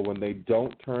wrong or when they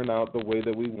don't turn out the way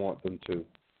that we want them to,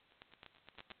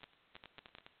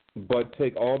 but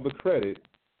take all the credit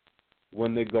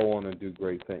when they go on and do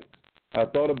great things. I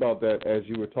thought about that as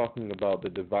you were talking about the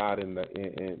divide in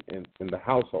the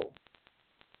household.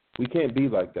 We can't be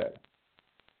like that.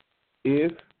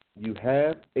 If you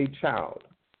have a child,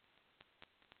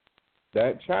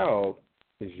 that child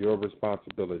is your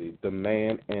responsibility, the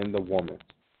man and the woman.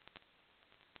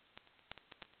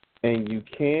 And you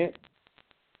can't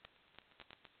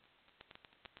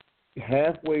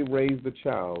halfway raise the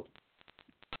child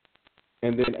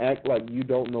and then act like you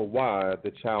don't know why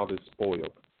the child is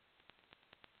spoiled,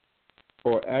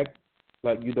 or act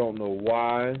like you don't know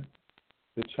why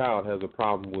the child has a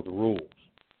problem with rules.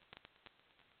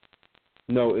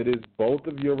 No, it is both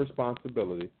of your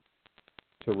responsibility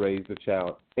to raise the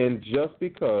child. And just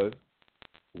because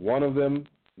one of them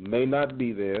may not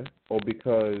be there, or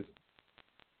because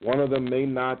one of them may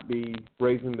not be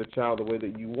raising the child the way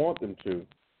that you want them to,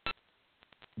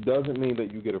 doesn't mean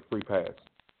that you get a free pass.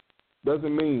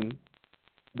 Doesn't mean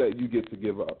that you get to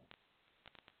give up.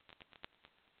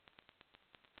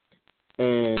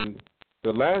 And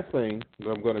the last thing that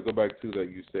I'm going to go back to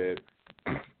that you said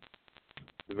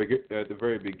at the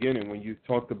very beginning, when you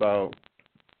talked about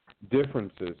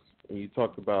differences and you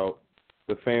talked about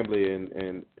the family,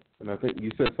 and I think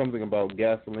you said something about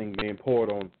gasoline being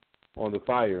poured on the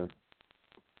fire.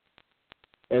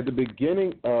 At the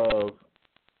beginning of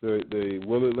the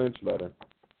Willie Lynch letter,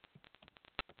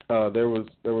 there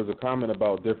was a comment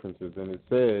about differences, and it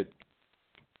said,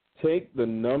 take the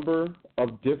number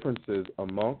of differences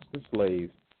amongst the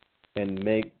slaves and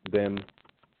make them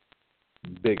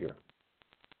bigger.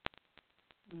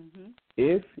 Mm-hmm.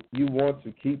 If you want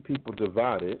to keep people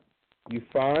divided, you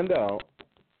find out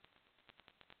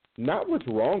not what's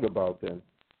wrong about them,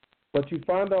 but you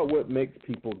find out what makes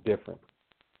people different.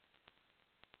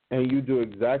 And you do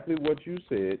exactly what you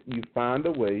said. You find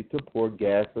a way to pour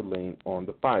gasoline on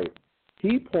the fire.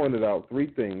 He pointed out 3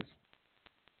 things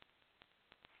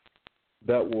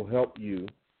that will help you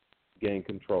gain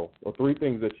control, or 3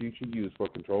 things that you should use for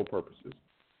control purposes.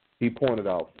 He pointed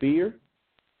out fear,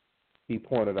 he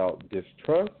pointed out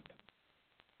distrust,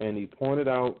 and he pointed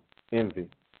out envy.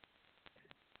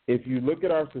 If you look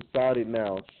at our society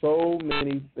now, so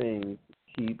many things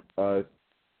keep us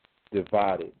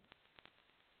divided,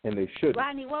 and they shouldn't.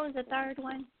 Rodney, what was the third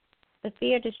one? The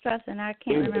fear, distrust, and I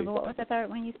can't remember. What was the third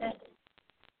one you said?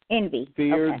 Envy.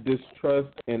 Fear, okay.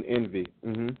 Distrust, and envy.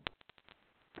 Mm-hmm.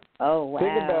 Oh,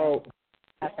 wow.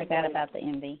 I forgot about the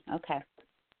envy. Okay.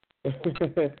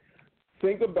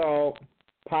 Think about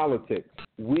politics.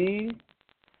 We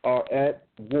are at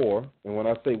war, and when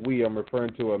I say we, I'm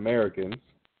referring to Americans.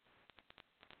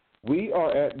 We are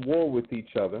at war with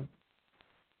each other,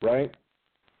 right?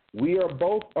 We are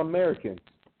both Americans,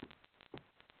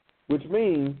 which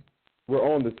means we're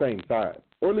on the same side,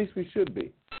 or at least we should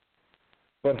be.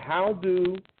 But how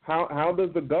does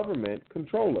the government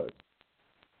control us?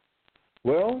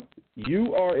 Well,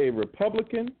 you are a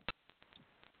Republican,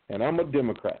 and I'm a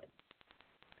Democrat.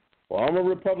 Well, I'm a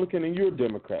Republican and you're a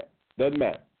Democrat. Doesn't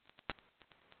matter,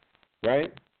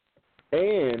 right?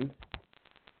 And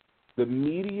the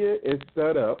media is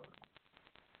set up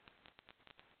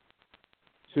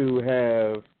to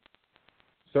have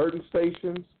certain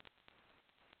stations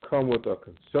come with a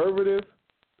conservative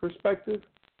perspective.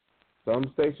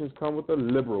 Some stations come with a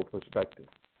liberal perspective.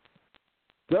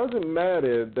 Doesn't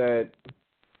matter that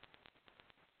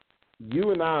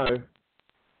you and I,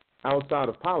 outside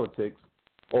of politics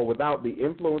or without the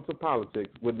influence of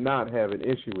politics, would not have an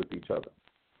issue with each other.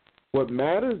 What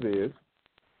matters is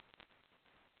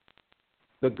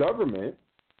the government,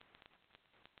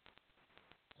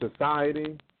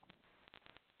 society,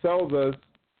 tells us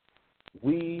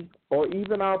we, or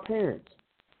even our parents,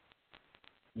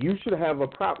 you should have a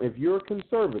problem. If you're a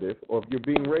conservative or if you're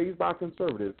being raised by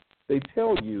conservatives, they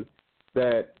tell you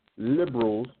that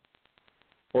liberals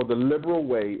or the liberal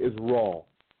way is wrong,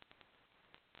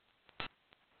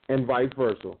 and vice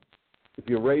versa. If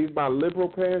you're raised by liberal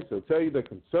parents, they'll tell you the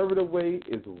conservative way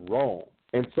is wrong.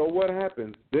 And so what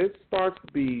happens? This starts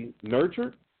to be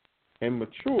nurtured, and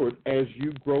matured as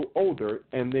you grow older,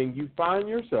 and then you find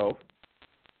yourself,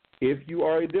 if you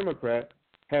are a Democrat,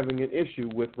 having an issue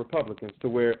with Republicans to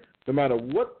where no matter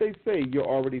what they say, you're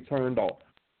already turned off.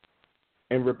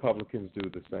 And Republicans do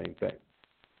the same thing.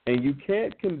 And you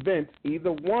can't convince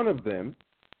either one of them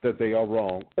that they are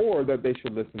wrong or that they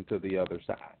should listen to the other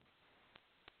side.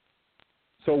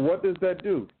 So what does that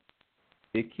do?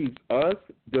 It keeps us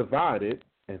divided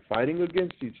and fighting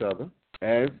against each other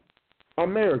as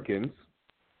Americans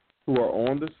who are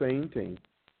on the same team,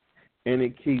 and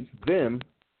it keeps them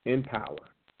in power.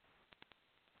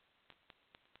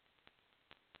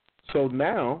 So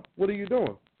now, what are you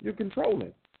doing? You're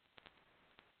controlling.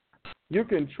 You're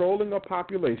controlling a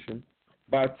population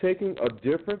by taking a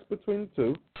difference between the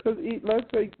two. Because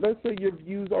let's say your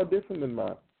views are different than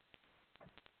mine.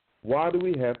 Why do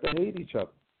we have to hate each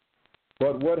other?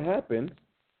 But what happens?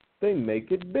 They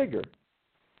make it bigger.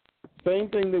 Same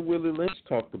thing that Willie Lynch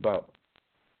talked about.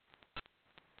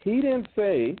 He didn't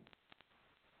say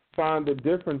find the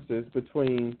differences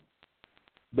between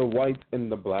the whites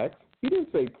and the blacks. He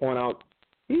didn't say point out.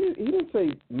 He didn't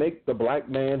say make the black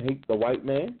man hate the white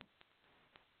man.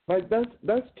 Like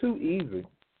that's too easy.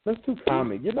 That's too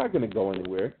common. You're not going to go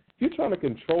anywhere. If you're trying to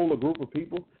control a group of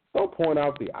people, don't point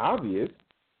out the obvious.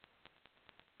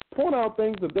 Point out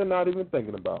things that they're not even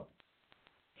thinking about.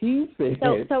 He said.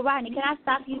 So Rodney, can I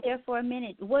stop you there for a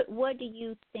minute? What do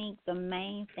you think the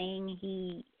main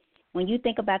thing when you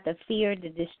think about the fear, the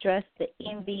distrust, the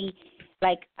envy,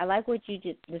 I like what you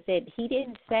just said. He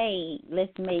didn't say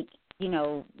let's make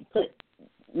them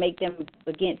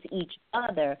against each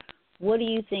other. What do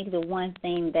you think the one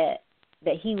thing that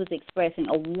he was expressing,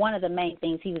 or one of the main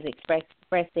things he was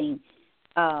expressing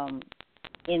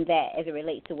in that as it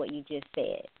relates to what you just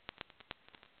said?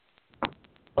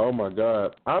 Oh my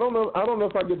God, I don't know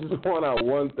if I could just point out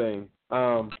one thing,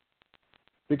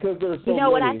 because there's so many. You know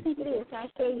what I think it is? Can I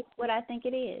show you what I think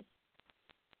it is?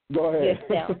 Go ahead.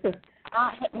 Yourself.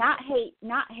 not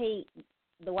hate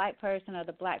the white person or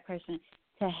the black person.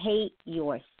 To hate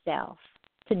yourself.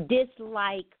 To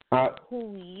dislike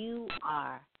who you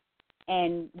are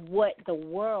and what the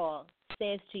world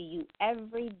says to you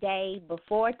every day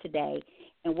before today,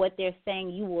 and what they're saying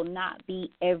you will not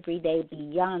be every day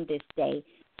beyond this day.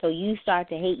 So you start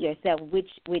to hate yourself, which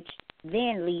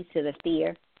then leads to the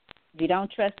fear. You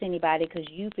don't trust anybody because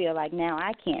you feel like now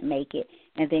I can't make it,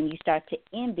 and then you start to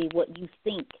envy what you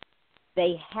think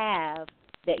they have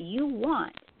that you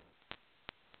want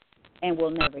and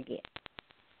will never get.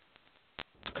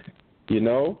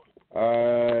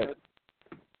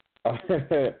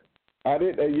 I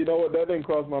didn't. You know what? That didn't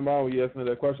cross my mind when you asked me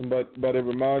that question, but it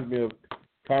reminds me of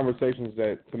conversations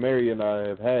that Tamari and I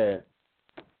have had,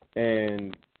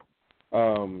 and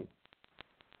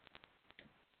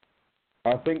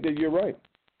I think that you're right.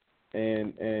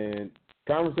 And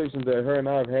conversations that her and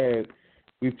I have had,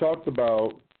 we've talked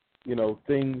about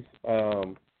things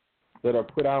that are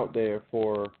put out there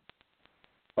for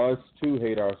us to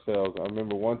hate ourselves. I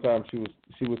remember one time she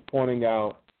was pointing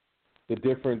out the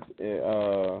difference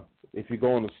if you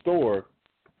go in the store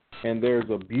and there's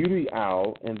a beauty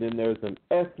aisle and then there's an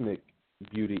ethnic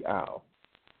beauty aisle.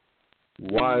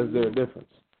 Why is there a difference?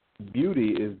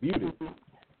 Beauty is beauty.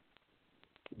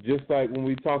 Just like when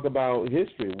we talk about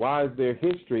history, why is there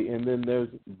history and then there's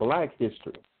black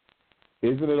history?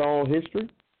 Isn't it all history?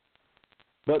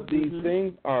 But these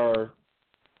things are,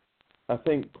 I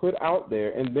think, put out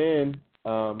there, and then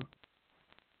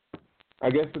I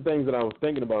guess the things that I was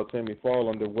thinking about, Tammy, fall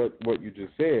under what you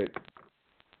just said,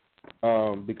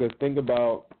 because think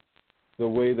about the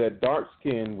way that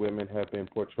dark-skinned women have been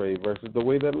portrayed versus the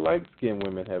way that light-skinned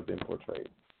women have been portrayed.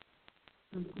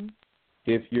 Mm-hmm.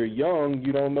 If you're young,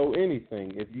 you don't know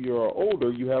anything. If you're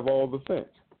older, you have all the sense.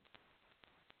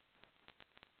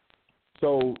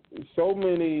 So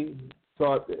many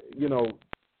thought,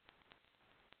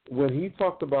 when he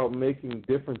talked about making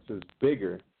differences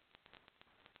bigger,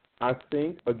 I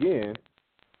think, again,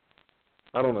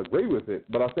 I don't agree with it,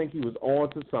 but I think he was on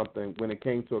to something when it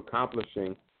came to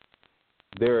accomplishing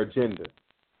their agenda.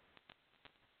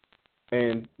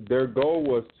 And their goal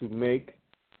was to make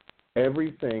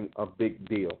everything a big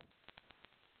deal.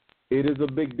 It is a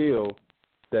big deal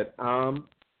that I'm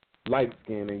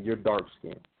light-skinned and you're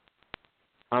dark-skinned.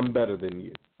 I'm better than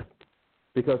you.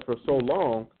 Because for so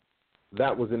long,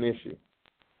 that was an issue.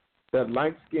 That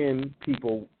light-skinned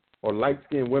people or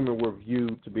light-skinned women were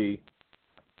viewed to be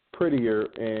prettier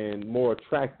and more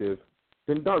attractive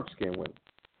than dark-skinned women.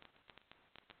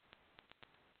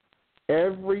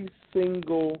 Every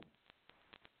single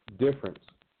difference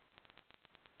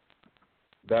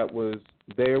that was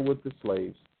there with the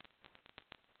slaves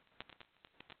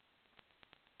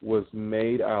was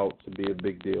made out to be a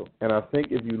big deal. And I think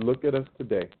if you look at us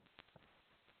today,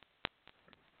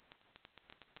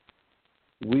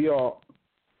 we are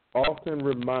often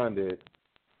reminded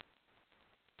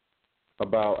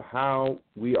about how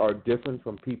we are different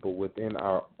from people within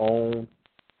our own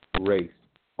race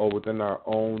or within our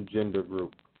own gender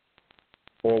group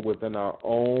or within our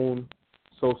own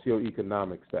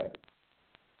socioeconomic status.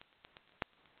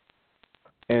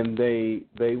 And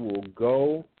they will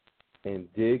go and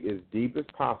dig as deep as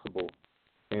possible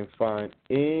and find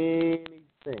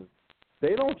anything.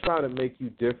 They don't try to make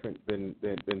you different than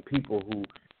people who,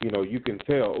 you can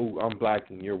tell, oh, I'm black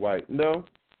and you're white. No.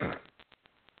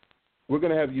 We're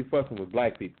going to have you fussing with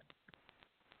black people.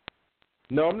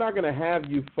 No, I'm not going to have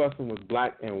you fussing with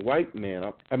black and white men.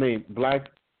 I'm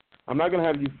not going to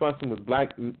have you fussing with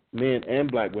black men and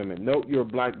black women. No, you're a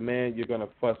black man, you're going to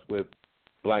fuss with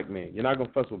black men. You're not going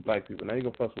to fuss with black people. Now you're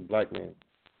going to fuss with black men.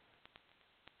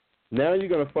 Now you're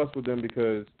going to fuss with them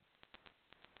because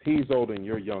he's older and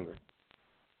you're younger.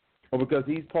 Or because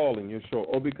he's tall and you're short.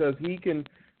 Or because he can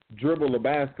dribble a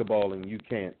basketball and you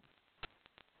can't.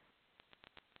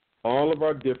 All of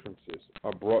our differences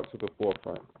are brought to the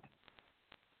forefront.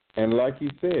 And like you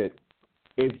said,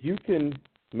 if you can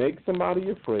make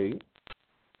somebody afraid,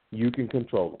 you can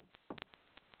control them.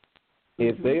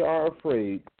 If they are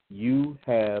afraid, you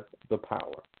have the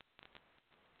power.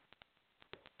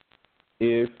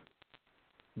 If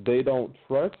they don't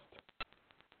trust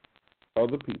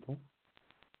other people,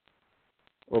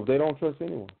 or if they don't trust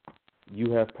anyone,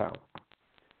 you have power.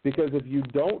 Because if you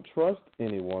don't trust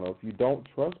anyone, or if you don't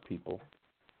trust people,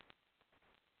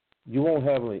 you won't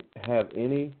have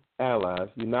any allies.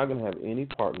 You're not going to have any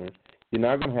partners. You're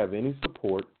not going to have any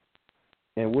support.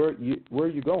 And where are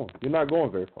you going? You're not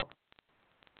going very far.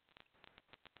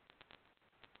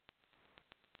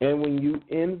 And when you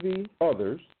envy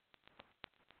others,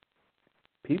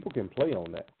 people can play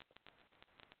on that.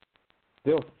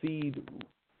 They'll feed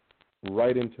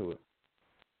right into it.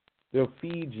 They'll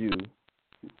feed you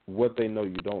what they know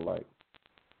you don't like.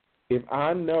 If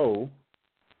I know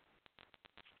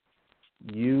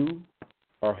you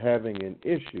are having an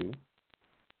issue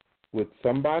with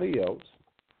somebody else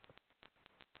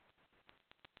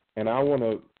and I want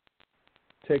to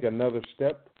take another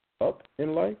step up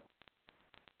in life,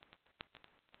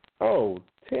 oh,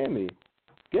 Tammy,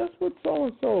 guess what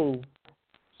so-and-so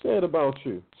said about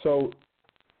you? So,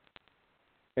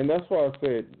 and that's why I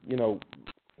said,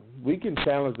 we can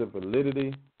challenge the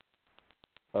validity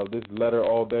of this letter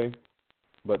all day,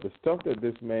 but the stuff that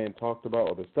this man talked about,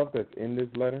 or the stuff that's in this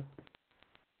letter,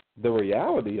 the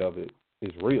reality of it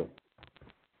is real.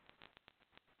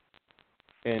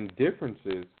 And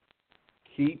differences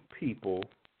keep people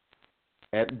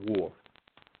at war.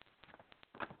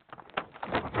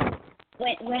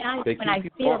 When I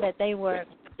feel that they were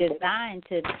designed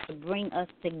to bring us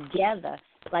together,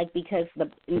 like because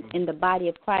in the body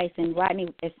of Christ, and Rodney,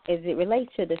 as it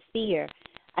relates to the fear,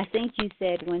 I think you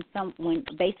said when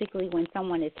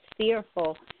someone is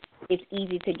fearful, it's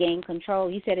easy to gain control.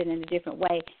 You said it in a different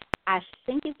way. I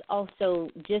think it's also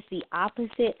just the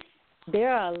opposite.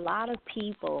 There are a lot of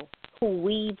people who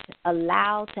we've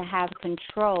allowed to have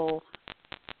control,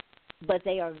 but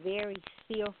they are very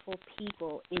fearful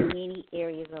people in many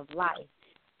areas of life,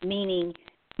 meaning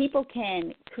people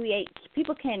can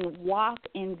walk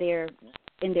in their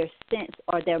sense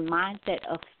or their mindset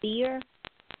of fear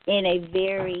in a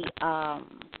very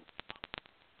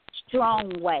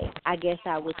strong way, I guess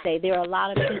I would say. There are a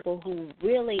lot of people who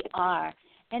really are,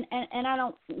 and I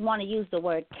don't want to use the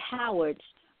word cowards,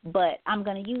 but I'm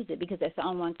going to use it because that's the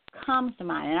only one that comes to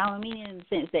mind. And I don't mean it in the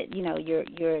sense that,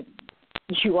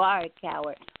 you are a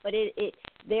coward, but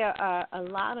there are a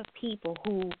lot of people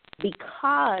who,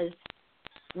 because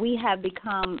we have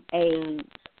become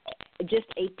just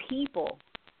a people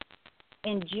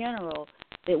in general,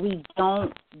 that we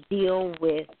don't deal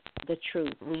with the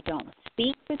truth. We don't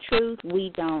speak the truth.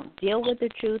 We don't deal with the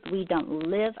truth. We don't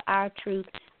live our truth.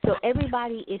 So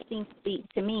everybody, it seems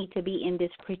to me to be in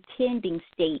this pretending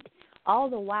state, all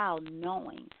the while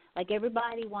knowing. Like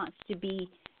everybody wants to be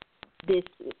this.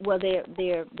 Well, they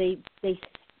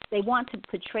want to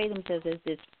portray themselves as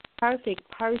this perfect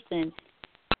person,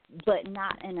 but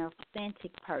not an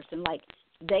authentic person. Like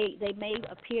they may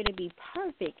appear to be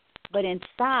perfect, but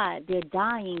inside they're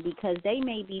dying because they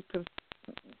may be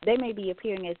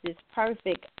appearing as this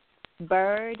perfect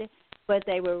bird, but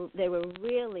they were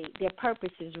really, their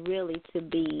purpose is really to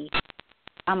be,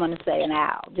 I'm going to say an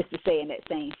owl, just to say in that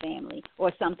same family,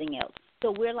 or something else.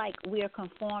 So we're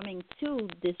conforming to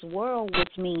this world,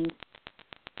 which means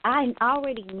I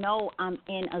already know I'm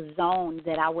in a zone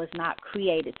that I was not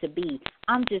created to be.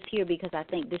 I'm just here because I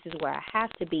think this is where I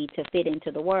have to be to fit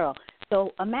into the world.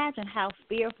 So imagine how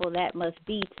fearful that must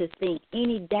be to think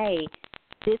any day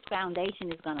this foundation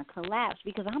is going to collapse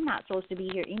because I'm not supposed to be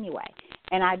here anyway.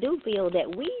 And I do feel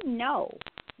that we know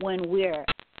when we're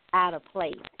out of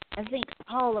place. I think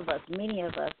all of us, many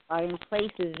of us, are in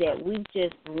places that we've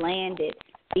just landed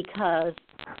because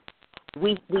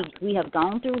we have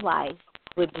gone through life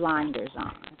with blinders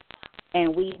on.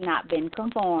 And we've not been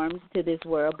conformed to this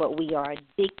world, but we are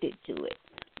addicted to it.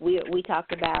 We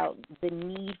talked about the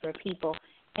need for people,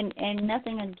 and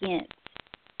nothing against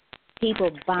people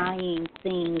buying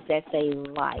things that they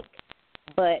like.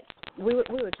 But we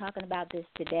were talking about this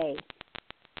today.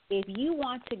 If you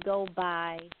want to go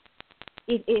buy,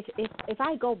 if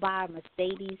I go buy a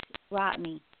Mercedes,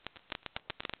 Rodney,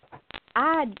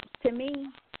 to me,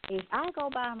 if I go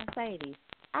buy a Mercedes,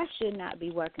 I should not be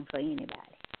working for anybody.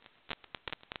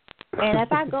 And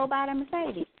if I go buy the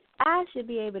Mercedes, I should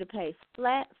be able to pay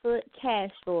flat foot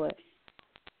cash for it.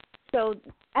 So,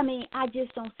 I mean, I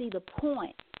just don't see the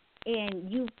point. And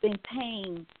you've been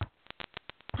paying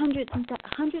hundreds of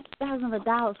thousands of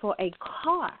dollars for a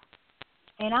car.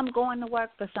 And I'm going to work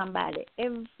for somebody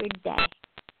every day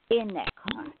in that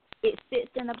car. It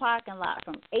sits in the parking lot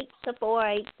from 8 to 4,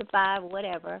 8 to 5,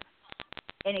 whatever.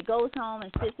 And it goes home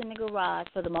and sits in the garage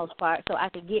for the most part so I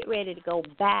could get ready to go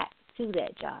back to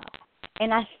that job.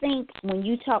 And I think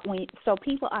so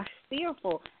people are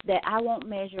fearful that I won't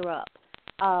measure up.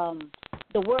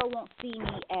 The world won't see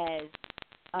me as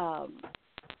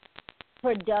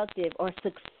productive or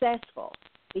successful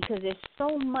because there's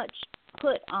so much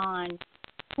put on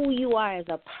who you are as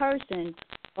a person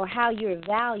or how you're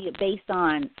valued based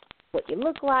on what you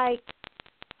look like,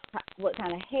 what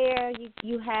kind of hair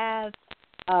you have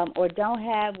or don't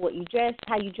have, what you dress,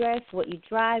 how you dress, what you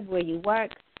drive, where you work.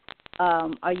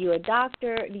 Are you a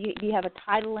doctor? Do you have a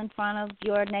title in front of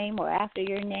your name or after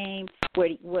your name?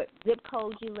 What zip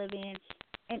code you live in?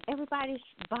 And everybody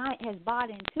has bought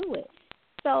into it.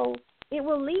 So it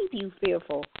will leave you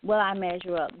fearful. Will I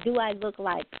measure up? Do I look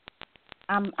like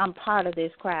I'm part of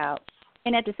this crowd?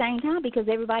 And at the same time, because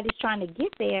everybody's trying to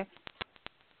get there,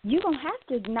 you're going to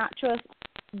have to not trust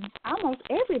almost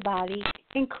everybody,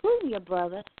 including your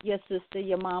brother, your sister,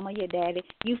 your mama, your daddy.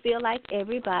 You feel like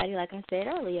everybody, like I said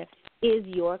earlier, is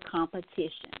your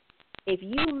competition. If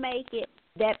you make it,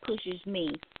 that pushes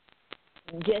me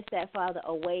just that farther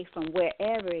away from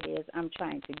wherever it is I'm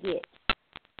trying to get.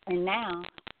 And now,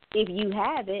 if you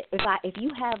have it, if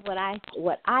you have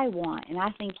what I want, and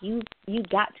I think you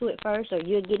got to it first, or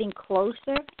you're getting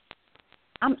closer,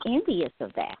 I'm envious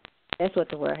of that. That's what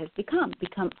the word has become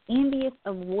envious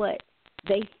of what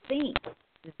they think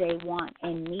they want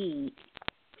and need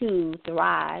to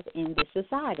thrive in this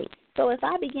society. So if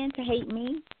I begin to hate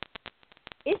me,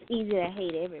 it's easy to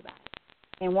hate everybody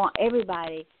and want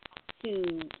everybody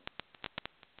to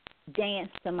dance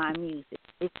to my music.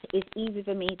 It's easy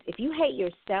for me. If you hate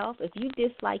yourself, if you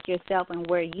dislike yourself and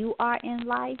where you are in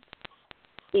life,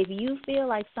 if you feel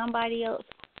like somebody else's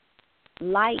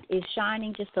light is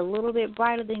shining just a little bit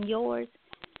brighter than yours,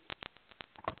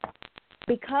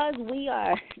 because we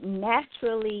are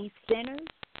naturally sinners,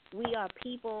 we are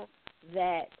people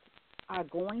that are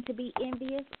going to be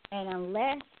envious, and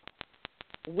unless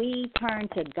we turn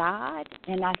to God,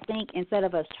 and I think instead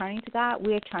of us turning to God,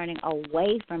 we're turning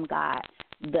away from God.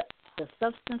 The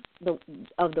substance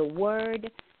of the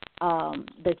word,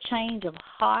 the change of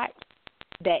heart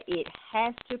that it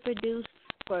has to produce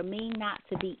for me not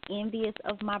to be envious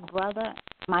of my brother,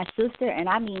 my sister, and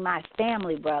I mean my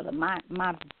family brother, my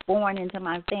born into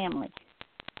my family.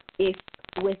 If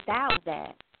without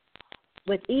that,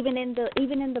 even in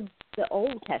the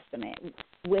Old Testament,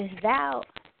 without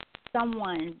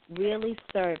someone really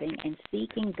serving and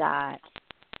seeking God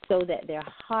so that their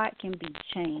heart can be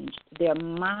changed, their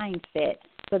mindset,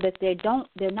 so that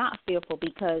they're not fearful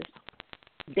because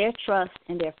their trust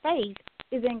and their faith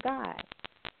is in God.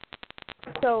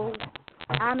 So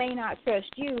I may not trust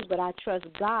you, but I trust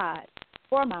God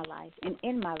for my life and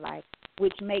in my life,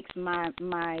 which makes my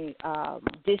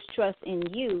distrust in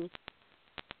you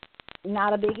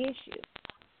not a big issue.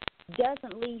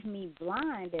 Doesn't leave me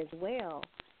blind as well.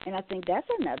 And I think that's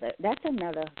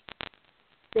another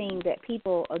thing that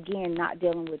people, again, not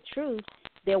dealing with truth,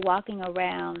 they're walking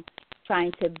around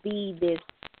trying to be this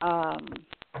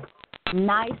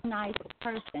nice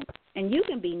person. And you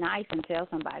can be nice and tell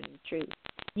somebody the truth.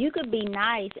 You could be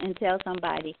nice and tell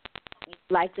somebody,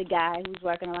 like the guy who's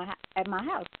working at my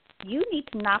house, you need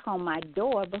to knock on my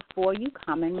door before you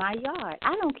come in my yard.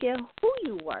 I don't care who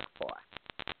you work for.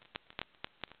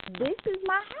 This is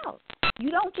my house. You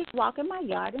don't just walk in my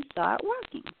yard and start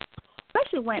working.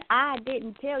 especially when I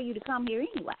didn't tell you to come here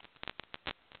anyway.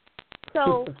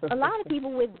 So a lot of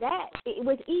people with that,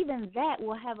 with even that,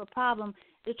 will have a problem.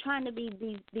 They're trying to be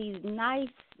these nice,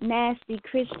 nasty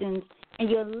Christians, and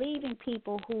you're leaving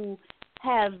people who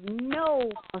have no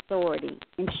authority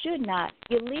and should not.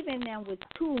 You're leaving them with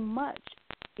too much.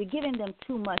 You're giving them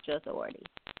too much authority,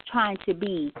 trying to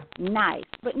be nice.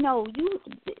 But no,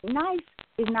 nice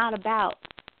is not about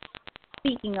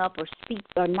speaking up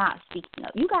or not speaking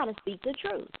up. You got to speak the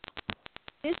truth.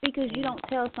 Just because you don't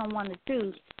tell someone the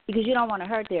truth because you don't want to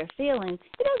hurt their feelings,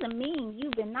 it doesn't mean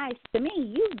you've been nice. To me,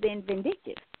 you've been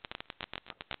vindictive.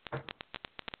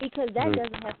 Because that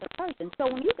doesn't help the person. So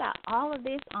when you got all of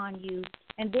this on you,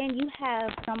 and then you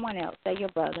have someone else, say your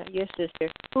brother, your sister,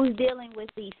 who's dealing with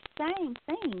these same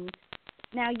things,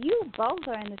 now you both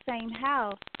are in the same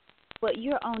house, but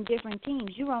you're on different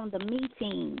teams. You're on the me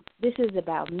team. This is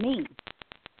about me.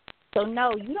 So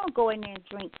no, you don't go in there and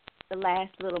drink the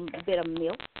last little bit of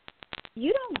milk.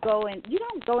 You don't go in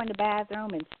the bathroom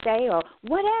and stay or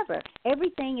whatever.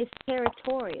 Everything is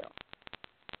territorial.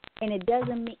 And it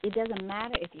doesn't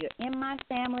matter if you're in my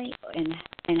family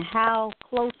and how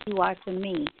close you are to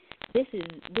me. This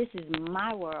is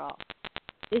my world.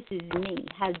 This is me.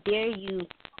 How dare you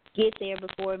get there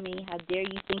before me? How dare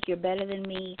you think you're better than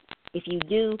me? If you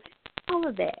do, all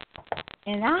of that.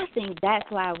 And I think that's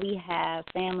why we have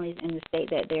families in the state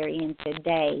that they're in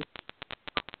today,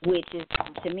 which is,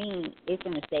 to me, it's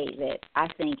in a state that I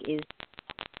think is,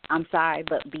 I'm sorry,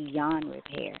 but beyond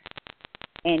repair.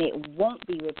 And it won't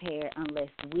be repaired unless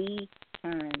we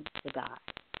turn to God.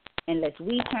 Unless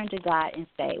we turn to God and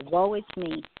say, woe is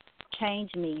me,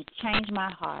 change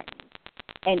my heart.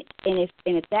 And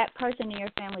if that person in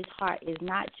your family's heart is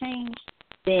not changed,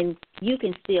 then you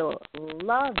can still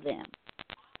love them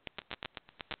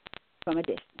from a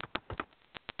distance.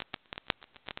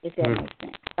 If that makes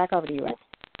sense. Back over to you, Ray.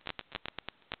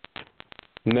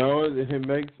 No, it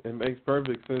makes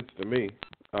perfect sense to me.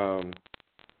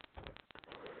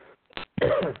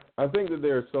 I think that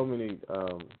there are so many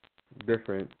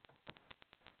different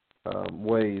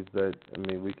ways that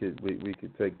we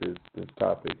could take this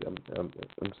topic.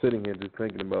 I'm sitting here just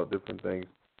thinking about different things.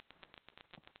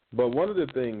 But one of the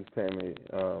things, Tammy,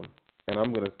 and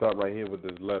I'm going to stop right here with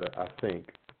this letter. I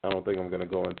don't think I'm going to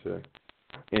go into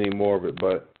any more of it,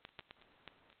 but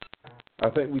I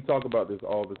think we talk about this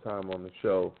all the time on the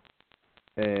show.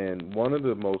 And one of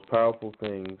the most powerful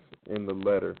things in the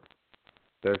letter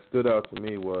that stood out to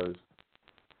me was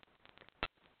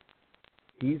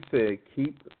he said,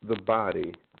 keep the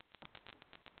body,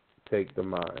 take the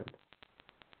mind.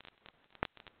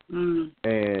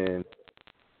 And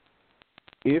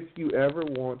if you ever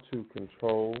want to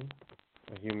control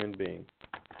a human being,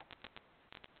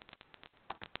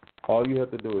 all you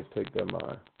have to do is take their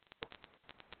mind.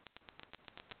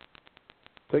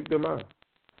 Take their mind.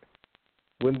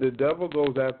 When the devil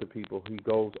goes after people, he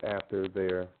goes after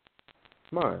their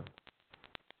mind.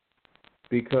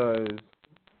 Because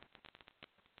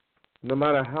no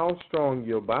matter how strong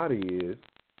your body is,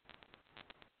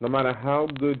 no matter how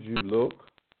good you look,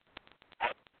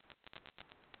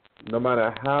 no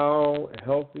matter how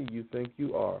healthy you think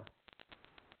you are,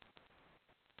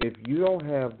 if you don't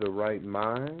have the right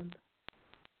mind,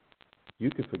 you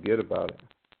can forget about it.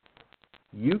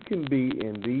 You can be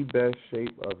in the best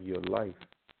shape of your life.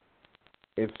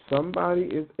 If somebody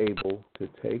is able to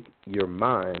take your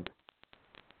mind,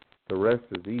 the rest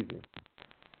is easy.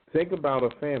 Think about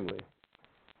a family.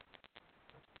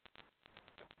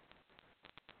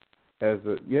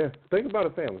 Think about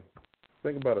a family.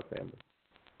 Think about a family.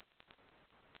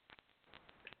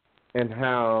 And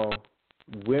how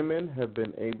women have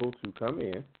been able to come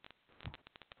in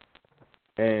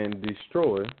and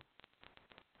destroy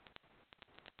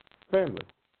family.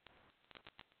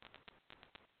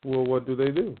 Well, what do?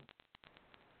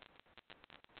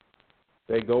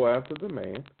 They go after the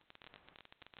man,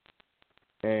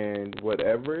 and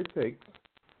whatever it takes,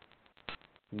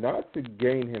 not to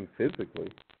gain him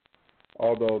physically,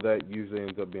 although that usually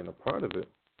ends up being a part of it,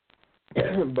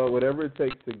 but whatever it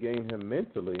takes to gain him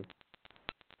mentally,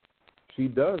 she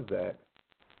does that,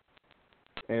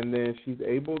 and then she's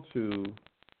able to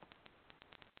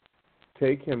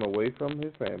take him away from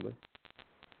his family.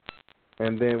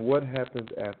 And then what happens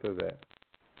after that?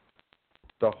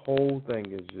 The whole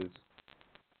thing is just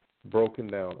broken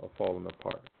down or falling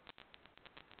apart.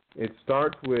 It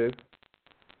starts with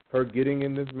her getting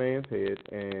in this man's head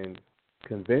and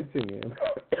convincing him,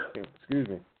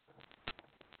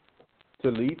 to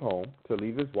leave home, to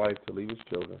leave his wife, to leave his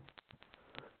children.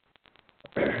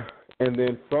 And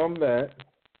then from that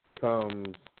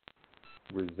comes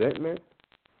resentment,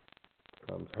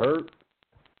 comes hurt,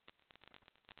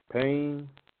 pain,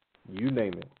 you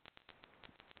name it.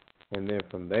 And then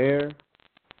from there,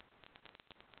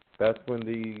 that's when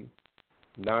the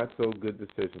not so good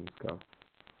decisions come.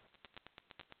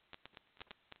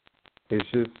 It's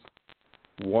just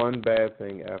one bad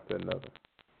thing after another.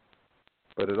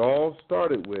 But it all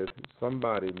started with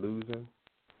somebody losing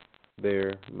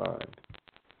their mind.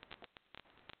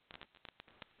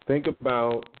 Think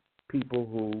about people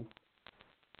who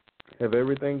have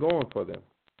everything going for them.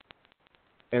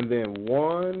 And then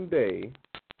one day,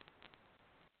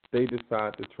 they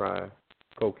decide to try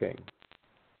cocaine.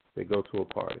 They go to a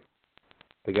party.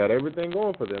 They got everything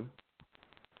going for them,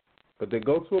 but they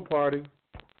go to a party.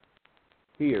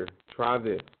 Here, try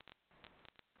this.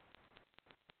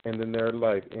 And then their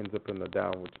life ends up in a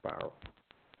downward spiral.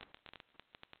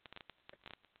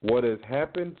 What has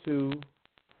happened to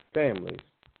families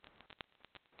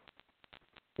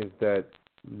is that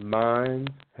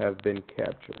minds have been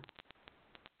captured.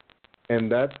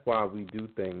 And that's why we do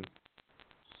things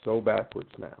so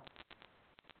backwards now.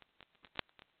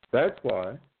 That's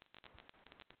why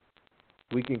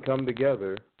we can come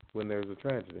together when there's a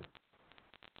tragedy,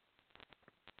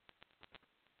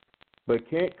 but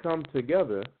can't come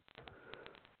together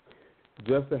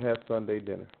just to have Sunday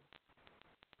dinner.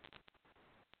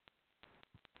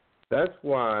 That's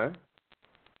why,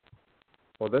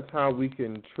 or that's how we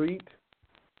can treat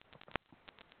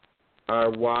our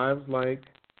wives like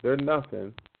they're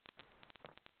nothing,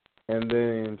 and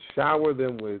then shower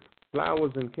them with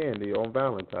flowers and candy on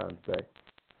Valentine's Day.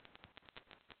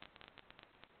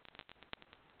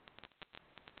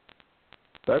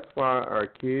 That's why our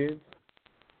kids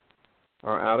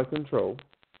are out of control.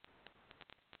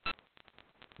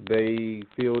 They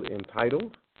feel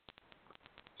entitled.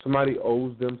 Somebody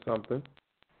owes them something.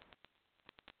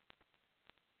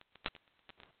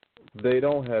 They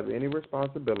don't have any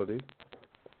responsibilities.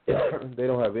 They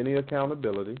don't have any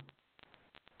accountability.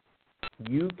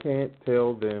 You can't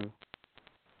tell them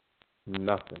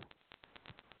nothing.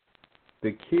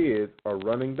 The kids are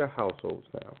running the households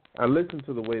now. I listen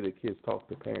to the way the kids talk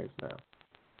to parents now.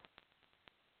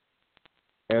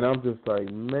 And I'm just like,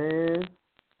 man,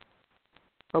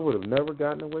 I would have never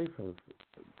gotten away with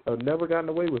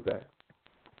that.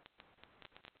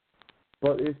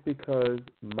 But it's because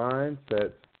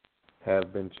mindsets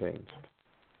have been changed.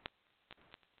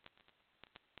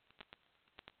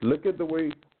 Look at the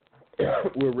way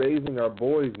we're raising our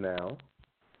boys now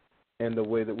and the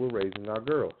way that we're raising our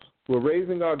girls. We're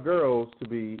raising our girls to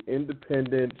be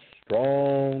independent,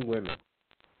 strong women,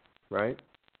 right?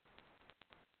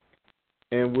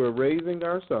 And we're raising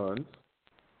our sons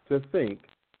to think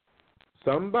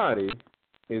somebody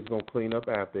is going to clean up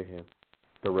after him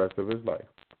the rest of his life.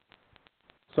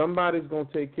 Somebody's going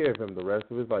to take care of him the rest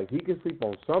of his life. He can sleep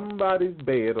on somebody's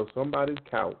bed or somebody's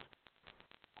couch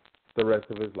the rest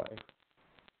of his life.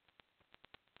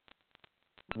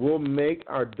 We'll make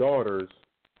our daughters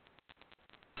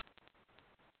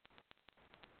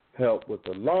help with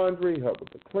the laundry, help with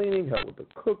the cleaning, help with the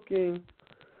cooking,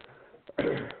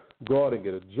 go out and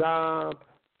get a job,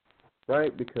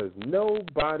 right? Because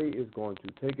nobody is going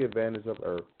to take advantage of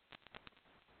her.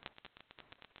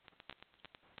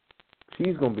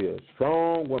 She's going to be a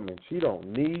strong woman. She don't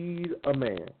need a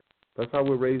man. That's how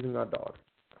we're raising our daughter.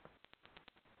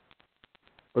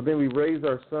 But then we raise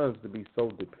our sons to be so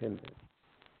dependent.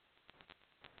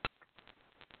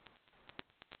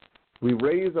 We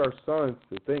raise our sons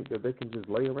to think that they can just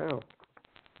lay around.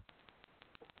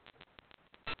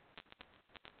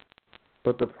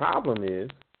 But the problem is,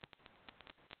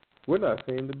 we're not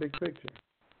seeing the big picture.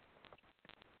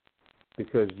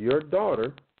 Because your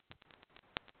daughter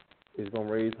is going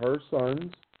to raise her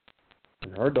sons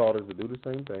and her daughters to do the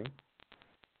same thing.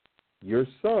 Your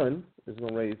son is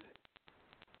going to raise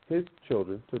his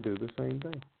children to do the same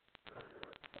thing.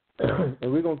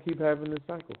 And we're going to keep having this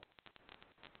cycle.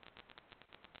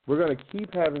 We're going to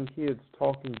keep having kids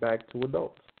talking back to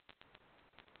adults.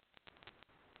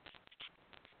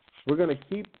 We're going to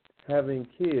keep having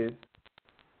kids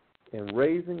and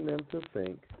raising them to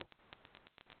think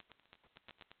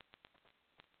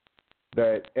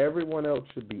that everyone else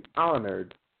should be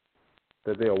honored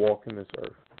that they are walking this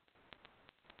earth.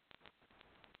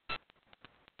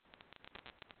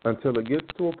 Until it gets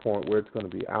to a point where it's going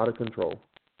to be out of control.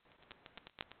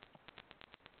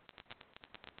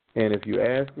 And if you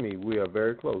ask me, we are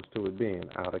very close to it being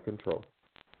out of control.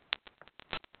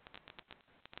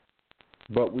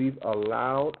 But we've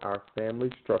allowed our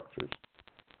family structures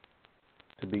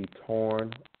to be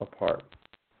torn apart.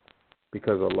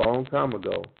 Because a long time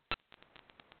ago,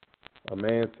 a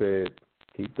man said,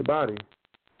 keep the body,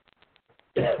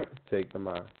 take the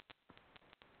mind.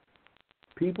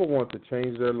 People want to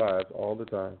change their lives all the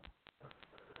time,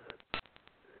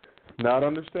 not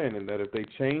understanding that if they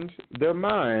change their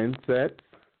mindset,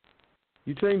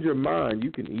 you change your mind,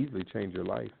 you can easily change your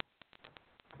life.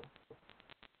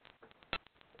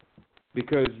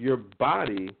 Because your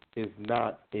body is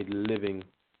not a living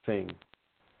thing.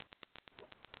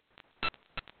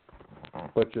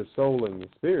 But your soul and your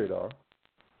spirit are.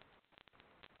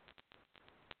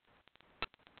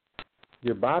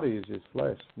 Your body is just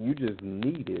flesh. You just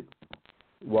need it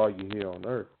while you're here on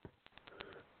earth.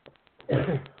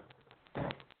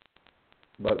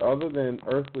 But other than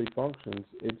earthly functions,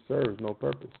 it serves no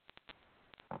purpose.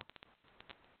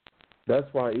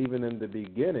 That's why even in the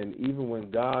beginning, even when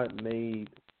God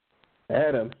made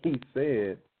Adam, he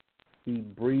said he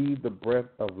breathed the breath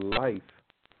of life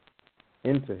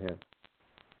into him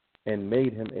and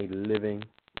made him a living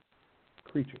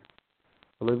creature,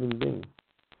 a living being.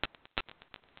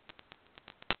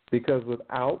 Because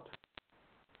without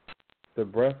the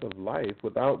breath of life,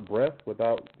 without breath,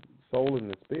 without soul and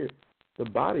the spirit, the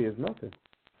body is nothing.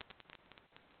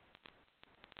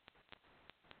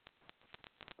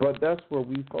 But that's where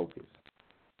we focus.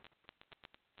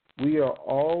 We are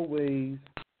always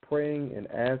praying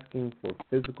and asking for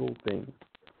physical things.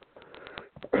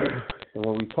 And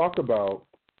when we talk about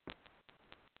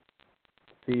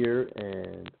fear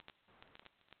and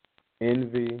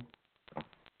envy,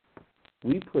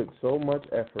 we put so much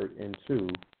effort into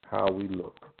how we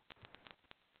look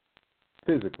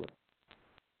physically.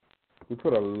 We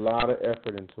put a lot of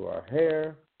effort into our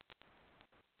hair.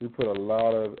 We put a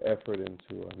lot of effort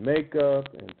into our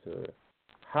makeup, into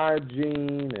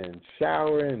hygiene and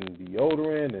showering and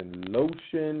deodorant and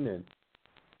lotion and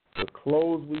the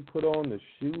clothes we put on, the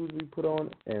shoes we put on,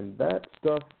 and that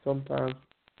stuff sometimes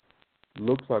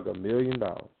looks like $1 million.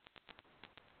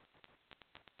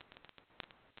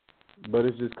 But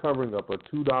it's just covering up a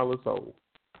 $2 soul.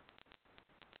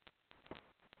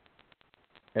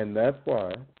 And that's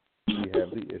why we have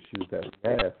the issues that we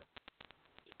have.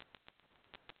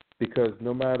 Because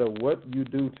no matter what you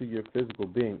do to your physical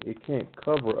being, it can't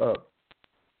cover up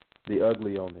the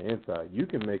ugly on the inside. You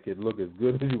can make it look as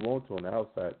good as you want to on the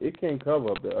outside. It can't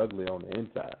cover up the ugly on the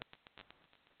inside.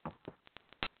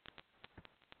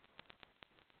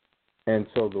 And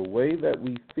so the way that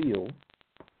we feel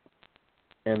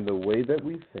and the way that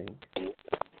we think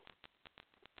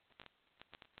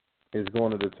is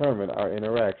going to determine our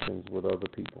interactions with other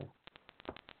people.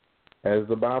 As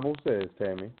the Bible says,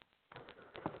 Tammy,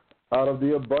 out of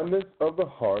the abundance of the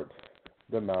heart,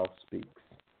 the mouth speaks.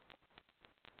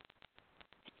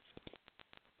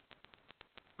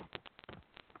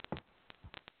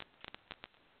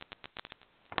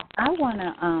 I want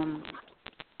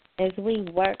to, as we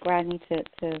work, Rodney, to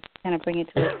kind of bring it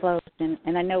to a close,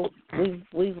 and I know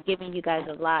we've given you guys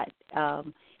a lot,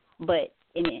 but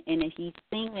if you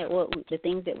think that the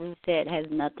things that we've said has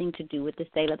nothing to do with the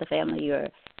state of the family,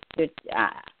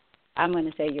 I'm going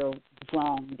to say you're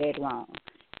wrong, dead wrong.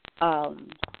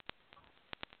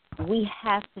 We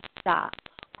have to stop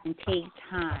and take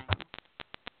time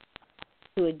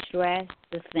to address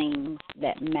the things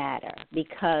that matter,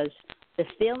 because the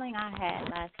feeling I had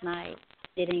last night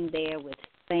sitting there with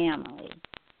family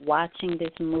watching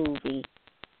this movie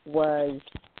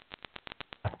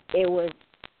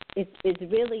it's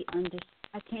really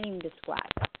I can't even describe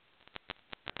it.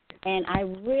 And I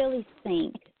really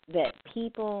think that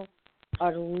people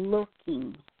are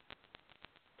looking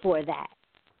for that.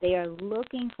 They are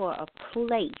looking for a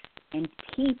place and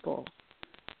people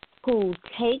who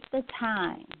take the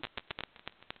time,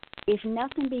 if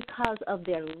nothing because of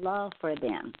their love for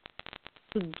them,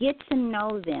 to get to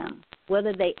know them,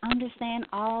 whether they understand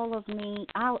all of me.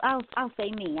 I'll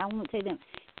say me. I won't say them.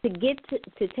 To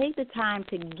take the time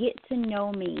to get to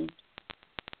know me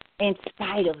in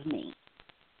spite of me,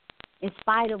 in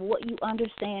spite of what you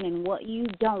understand and what you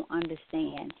don't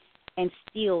understand, and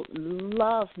still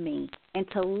love me. And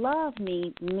to love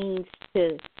me means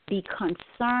to be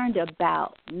concerned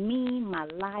about me, my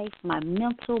life, my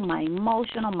mental, my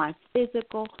emotional, my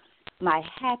physical, my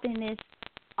happiness,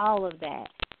 all of that.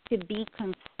 To be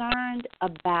concerned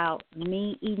about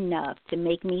me enough to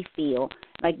make me feel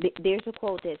like there's a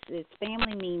quote that says,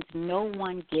 family means no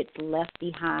one gets left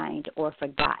behind or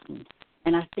forgotten.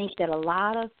 And I think that a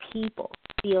lot of people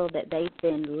feel that they've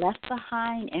been left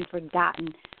behind and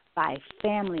forgotten by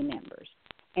family members.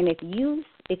 And if you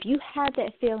have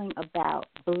that feeling about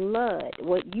blood,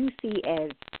 what you see as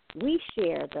we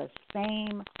share the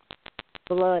same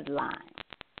bloodline,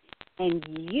 and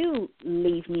you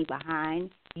leave me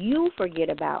behind, you forget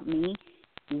about me,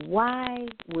 why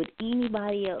would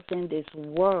anybody else in this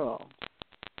world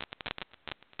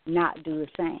not do the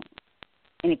same.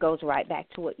 And it goes right back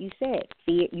to what you said.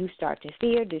 Fear, you start to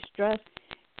fear, distrust,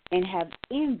 and have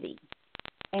envy.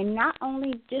 And not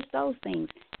only just those things,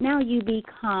 now you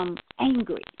become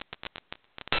angry.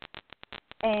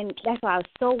 And that's why I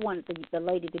so wanted the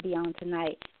lady to be on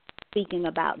tonight speaking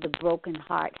about the broken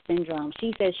heart syndrome.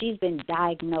 She says she's been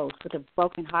diagnosed with a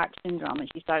broken heart syndrome, and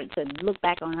she started to look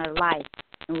back on her life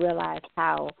and realize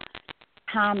how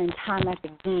time and time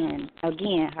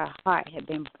again, her heart had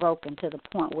been broken to the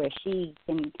point where she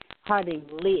can hardly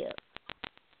live.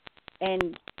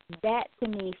 And that, to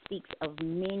me, speaks of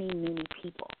many, many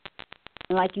people.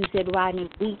 And like you said, Rodney,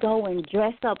 we go and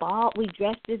dress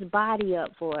this body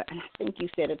up for, and I think you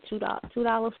said a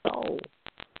 $2 soul.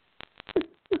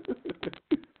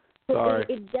 Sorry.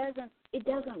 It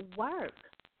doesn't work.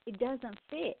 It doesn't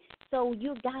fit. So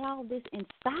you got all this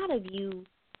inside of you.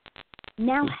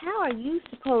 Now, how are you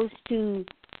supposed to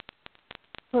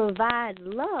provide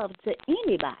love to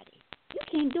anybody? You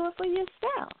can't do it for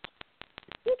yourself.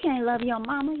 You can't love your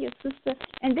mama, your sister,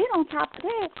 and then on top of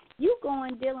that, you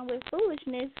going dealing with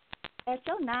foolishness at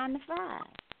your 9 to 5.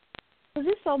 Because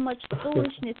there's so much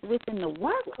foolishness within the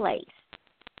workplace.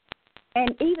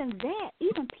 And even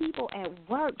people at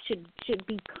work should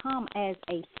become as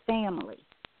a family,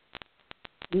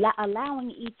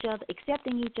 allowing each other,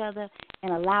 accepting each other,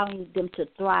 and allowing them to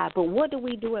thrive. But what do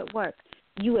we do at work?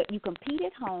 You compete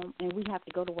at home, and we have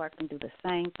to go to work and do the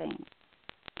same thing.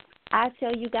 I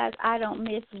tell you guys, I don't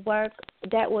miss work.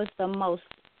 That was the most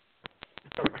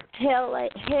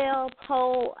hell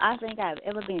hole I think I've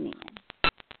ever been in.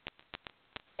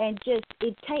 And just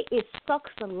it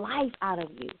sucks the life out of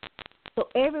you. So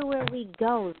everywhere we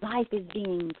go, life is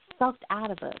being sucked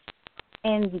out of us.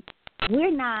 And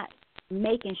we're not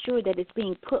making sure that it's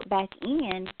being put back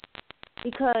in,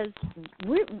 because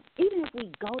even if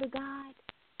we go to God,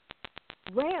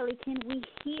 rarely can we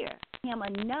hear Him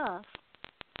enough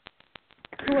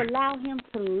to allow Him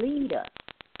to lead us.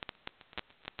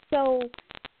 So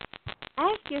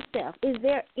ask yourself, is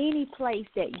there any place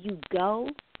that you go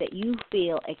that you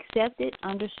feel accepted,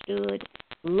 understood,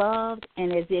 loved,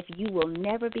 and as if you will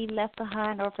never be left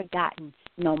behind or forgotten,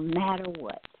 no matter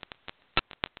what?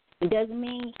 It doesn't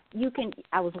mean you can.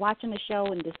 I was watching a show,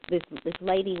 and this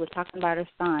lady was talking about her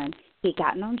son. He'd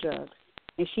gotten on drugs,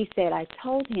 and she said, I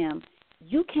told him,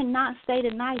 you cannot stay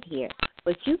the night here,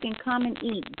 but you can come and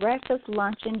eat breakfast,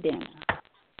 lunch, and dinner.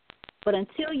 But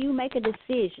until you make a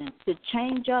decision to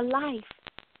change your life,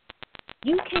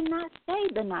 you cannot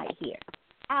stay the night here.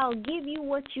 I'll give you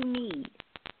what you need,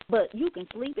 but you can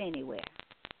sleep anywhere.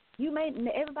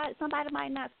 Somebody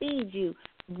might not feed you,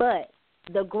 but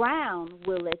the ground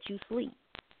will let you sleep.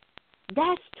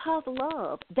 That's tough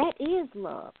love. That is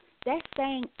love. That's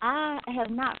saying, I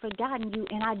have not forgotten you,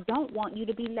 and I don't want you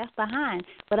to be left behind,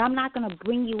 but I'm not going to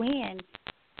bring you in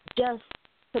just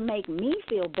to make me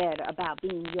feel better about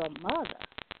being your mother.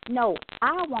 No,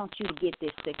 I want you to get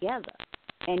this together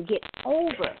and get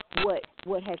over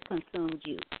what has consumed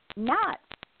you, not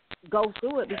go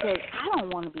through it because I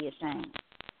don't want to be ashamed.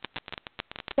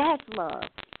 That's love,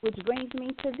 which brings me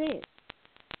to this.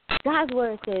 God's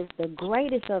word says the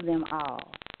greatest of them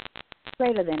all,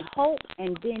 greater than hope,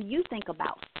 and then you think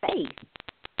about faith.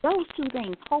 Those two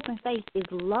things, hope and faith, is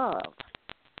love.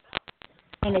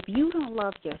 And if you don't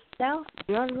love yourself,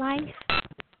 your life,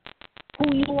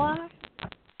 who you are,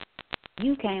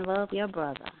 you can't love your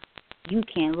brother. You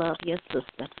can't love your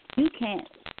sister. You can't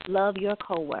love your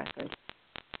coworkers.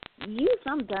 You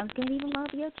sometimes can't even love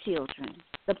your children.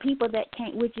 The people that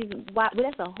can't, which is why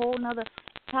that's a whole nother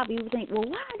topic. You think, well,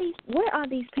 where are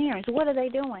these parents? What are they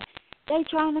doing? They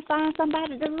trying to find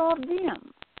somebody to love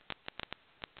them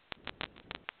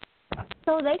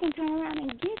so they can turn around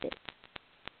and get it.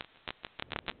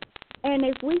 And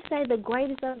if we say the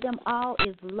greatest of them all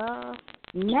is love,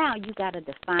 now you got to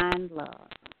define love.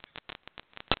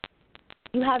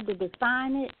 You have to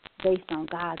define it based on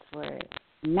God's word,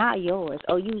 not yours.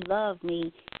 Oh, you love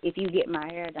me if you get my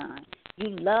hair done.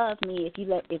 You love me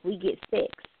if we get sex.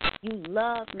 You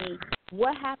love me.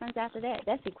 What happens after that?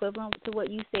 That's equivalent to what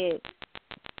you said.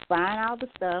 Buying all the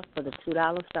stuff for the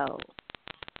 $2 soul.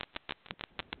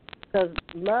 Because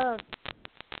love,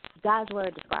 God's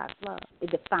word describes love.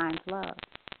 It defines love.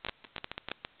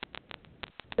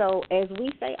 So as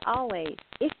we say always,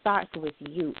 it starts with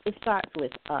you. It starts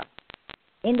with us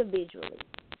individually,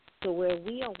 to where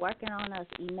we are working on us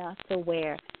enough to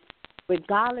where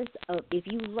regardless of if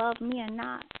you love me or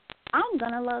not, I'm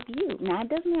going to love you. Now, it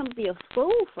doesn't mean I'm going to be a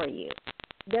fool for you.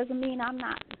 It doesn't mean I'm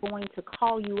not going to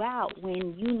call you out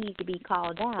when you need to be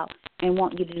called out and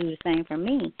want you to do the same for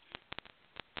me.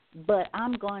 but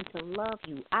I'm going to love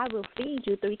you. I will feed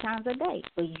you 3 times a day,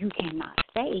 but you cannot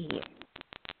stay here.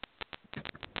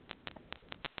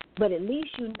 But at least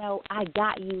you know I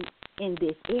got you in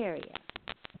this area.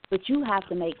 But you have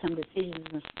to make some decisions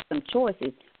and some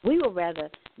choices. We would rather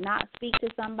not speak to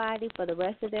somebody for the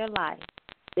rest of their life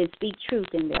than speak truth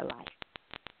in their life.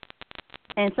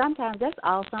 And sometimes that's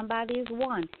all somebody is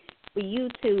one. For you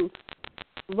to,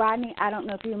 Rodney, I don't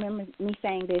know if you remember me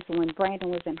saying this when Brandon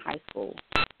was in high school,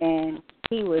 and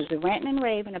he was ranting and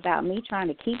raving about me trying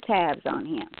to keep tabs on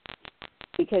him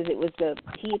because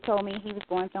he had told me he was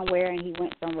going somewhere and he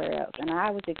went somewhere else. And I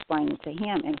was explaining to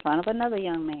him in front of another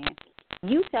young man,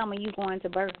 you tell me you're going to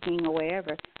Burger King or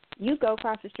wherever, you go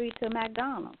across the street to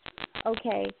McDonald's.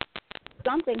 Okay,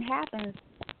 something happens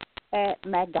at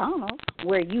McDonald's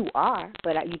where you are,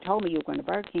 but you told me you were going to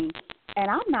Burger King, and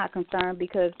I'm not concerned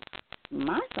because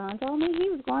my son told me he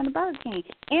was going to Burger King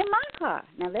in my car.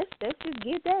 Now, let's just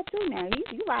get that, too. Now,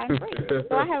 you riding free,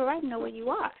 so I have a right to know where you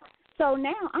are. So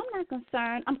now I'm not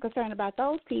concerned. I'm concerned about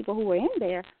those people who were in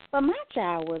there, but my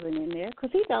child wasn't in there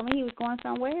because he told me he was going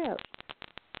somewhere else.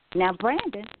 Now,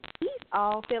 Brandon, he's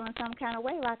all feeling some kind of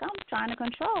way like I'm trying to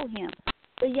control him.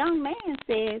 The young man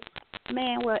says,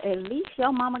 man, well, at least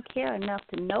your mama care enough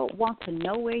to want to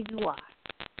know where you are.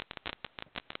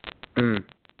 Mm.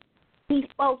 He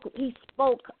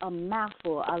spoke a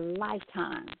mouthful, a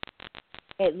lifetime.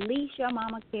 At least your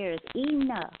mama cares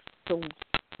enough to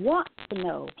want to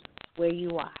know where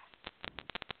you are.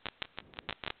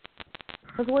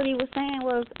 Because what he was saying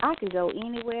was, I could go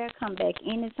anywhere, come back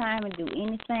anytime and do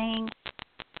anything.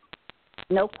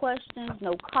 No questions,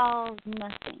 no calls,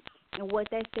 nothing. And what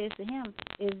that says to him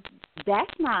is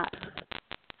that's not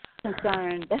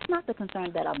concern. That's not the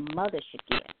concern that a mother should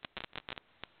get.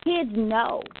 Kids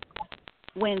know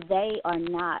when they are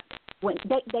not, when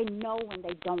they know when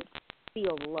they don't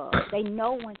feel love. They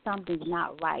know when something's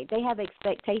not right. They have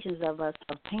expectations of us,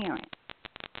 of parents.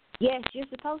 Yes, you're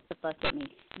supposed to fuss at me.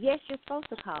 Yes, you're supposed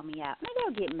to call me out. Now,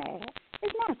 they'll get mad.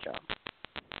 It's natural.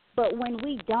 But when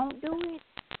we don't do it,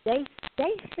 they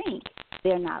think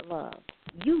they're not loved.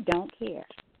 You don't care.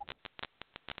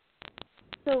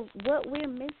 So what we're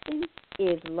missing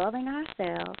is loving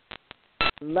ourselves,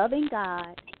 loving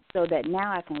God, so that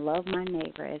now I can love my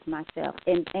neighbor as myself.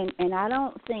 And I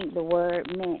don't think the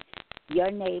word meant your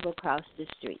neighbor across the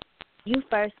street. You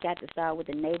first got to start with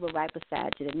the neighbor right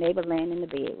beside you, the neighbor laying in the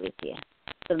bed with you,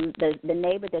 the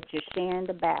neighbor that you're sharing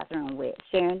the bathroom with,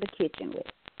 sharing the kitchen with.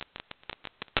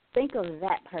 Think of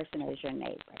that person as your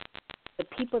neighbor, the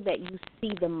people that you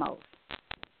see the most.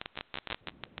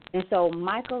 And so,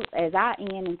 Michael, as I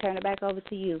end and turn it back over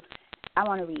to you, I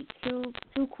want to read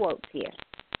two quotes here.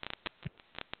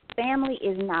 Family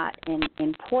is not an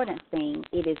important thing,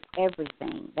 it is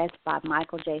everything. That's by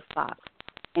Michael J. Fox.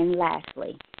 And last,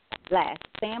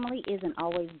 family isn't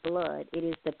always blood. It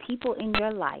is the people in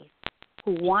your life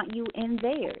who want you in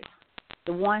theirs,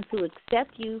 the ones who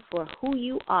accept you for who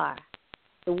you are,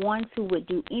 the ones who would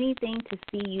do anything to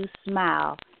see you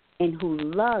smile, and who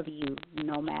love you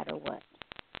no matter what.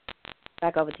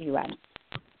 Back over to you, Rodney.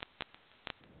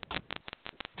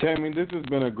 Tammy, this has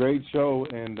been a great show,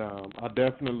 and I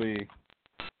definitely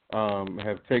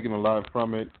have taken a lot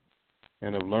from it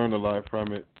and have learned a lot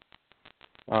from it.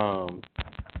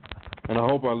 And I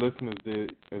hope our listeners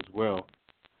did as well.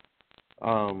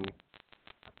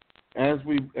 As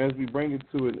we bring it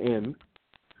to an end,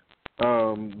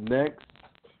 next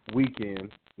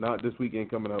weekend, not this weekend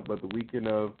coming up, but the weekend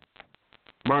of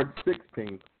March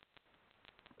 16th,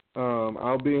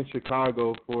 I'll be in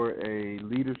Chicago for a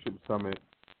leadership summit.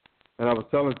 And I was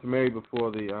telling Mary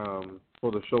before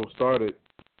the show started,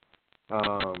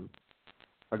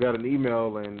 I got an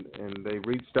email and they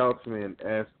reached out to me and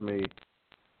asked me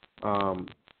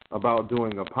about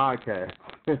doing a podcast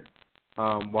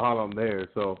while I'm there.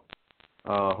 So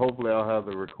hopefully I'll have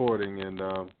the recording and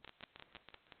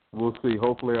we'll see.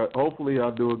 Hopefully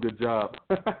I'll do a good job.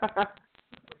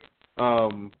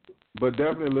 But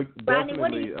definitely Rodney,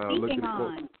 what are you speaking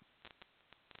on?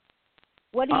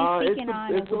 What are you speaking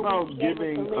on? It's about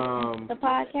giving the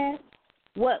podcast.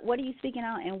 What are you speaking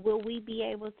on, and will we be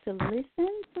able to listen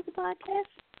to the podcast?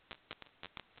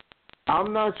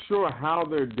 I'm not sure how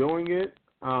they're doing it.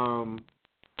 I'm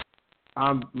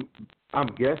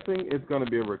guessing it's going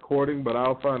to be a recording, but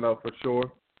I'll find out for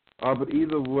sure. But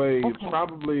either way, okay.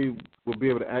 Probably we'll be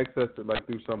able to access it like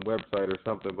through some website or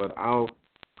something. But I'll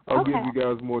okay. give you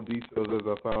guys more details as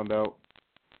I found out.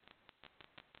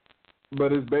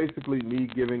 But it's basically me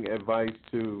giving advice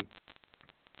to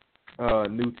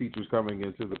new teachers coming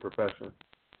into the profession.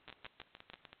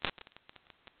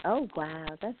 Oh wow,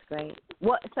 that's great.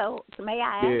 What? So may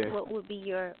I ask, Yeah. what would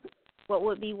be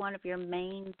one of your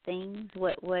main things?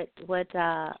 What would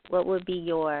be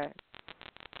your,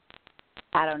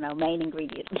 I don't know, main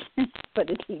ingredient for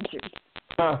the teachers?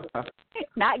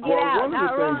 Not get out,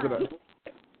 not run.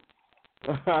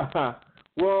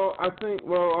 Well, I think.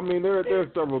 Well, I mean, there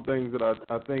are several things that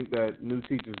I think that new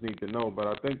teachers need to know. But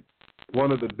I think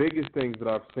one of the biggest things that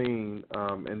I've seen,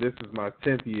 and this is my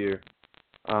 10th year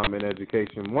in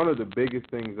education. One of the biggest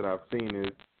things that I've seen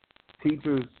is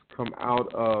teachers come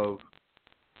out of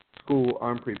school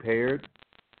unprepared,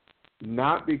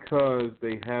 not because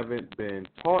they haven't been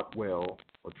taught well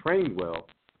or trained well,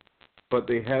 but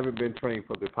they haven't been trained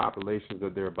for the populations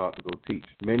that they're about to go teach.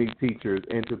 Many teachers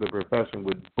enter the profession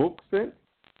with book sense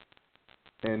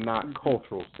and not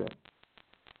cultural sense.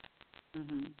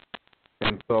 Mm-hmm.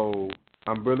 And so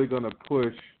I'm really going to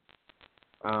push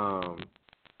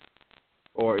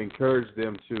or encourage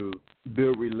them to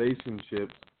build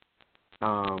relationships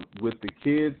with the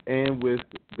kids and with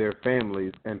their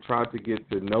families and try to get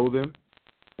to know them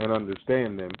and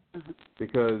understand them. Mm-hmm.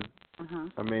 Because, Mm-hmm.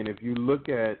 I mean, if you look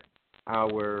at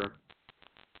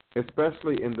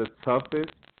especially in the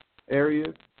toughest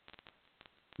areas,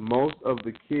 most of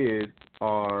the kids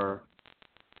are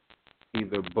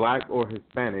either black or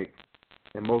Hispanic,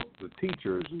 and most of the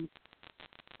teachers Mm-hmm.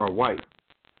 are white.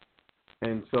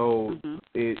 And so Mm-hmm.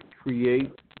 it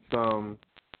creates some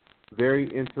very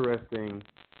interesting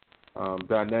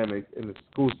dynamics in the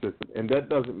school system. And that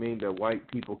doesn't mean that white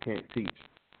people can't teach,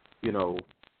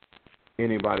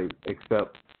 anybody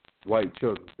except white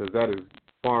children, because that is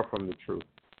far from the truth.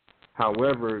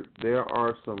 However, there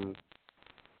are some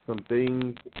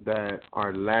things that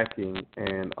are lacking,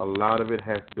 and a lot of it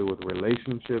has to do with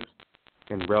relationships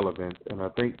and relevance. And I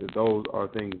think that those are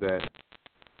things that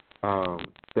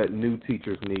that new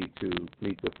teachers need to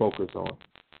focus on,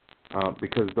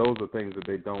 because those are things that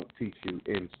they don't teach you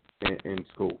in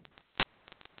school.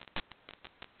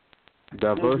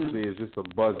 Diversity is just a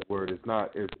buzzword. It's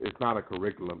not a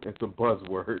curriculum. It's a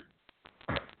buzzword.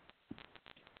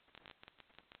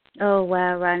 Oh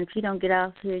wow, Ryan! If you don't get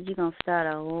off here, you're gonna start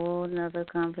a whole nother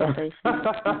conversation.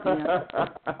 But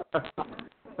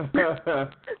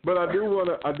I do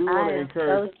wanna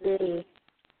encourage. So serious.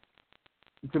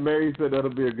 Tamari said that'll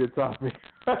be a good topic.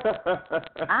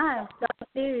 I am so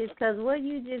serious because what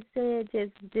you just said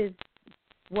just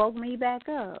woke me back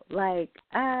up. Like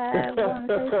I want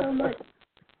to say so much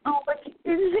on what you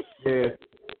just said. Yeah.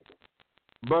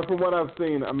 But from what I've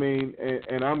seen, I mean,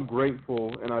 and I'm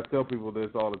grateful, and I tell people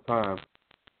this all the time,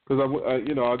 because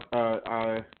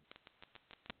I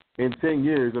in 10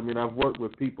 years, I mean, I've worked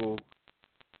with people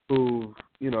who've,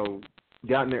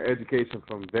 gotten their education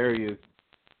from various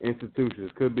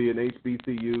institutions. Could be an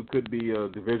HBCU, could be a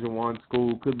Division I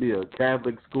school, could be a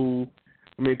Catholic school.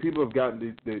 I mean, people have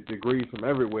gotten the degrees from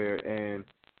everywhere, and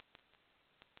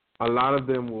a lot of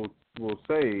them will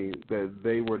say that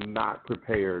they were not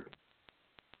prepared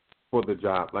for the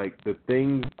job. Like the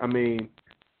things, I mean,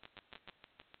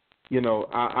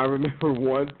 I remember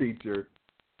one teacher,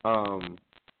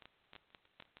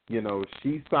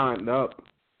 she signed up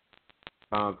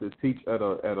to teach at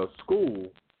a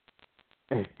school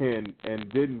and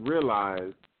didn't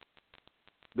realize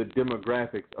the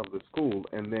demographics of the school.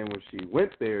 And then when she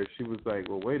went there, she was like,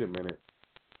 well, wait a minute.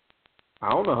 I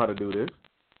don't know how to do this.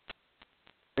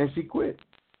 And she quit.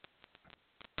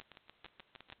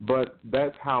 But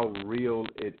that's how real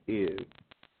it is.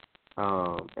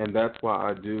 And that's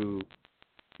why I do,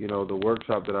 the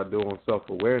workshop that I do on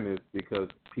self-awareness, because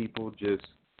people just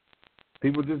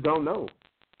don't know.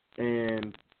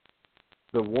 And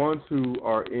the ones who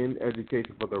are in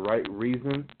education for the right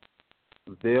reason,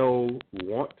 they'll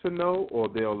want to know, or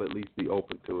they'll at least be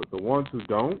open to it. The ones who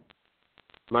don't,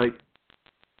 like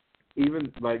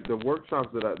even like the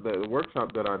workshop that I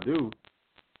do,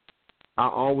 I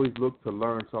always look to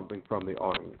learn something from the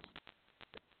audience.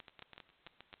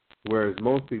 Whereas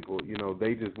most people,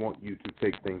 they just want you to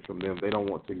take things from them. They don't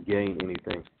want to gain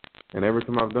anything. And every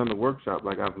time I've done the workshop,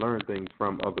 like I've learned things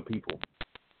from other people.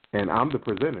 And I'm the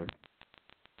presenter.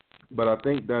 But I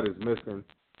think that is missing,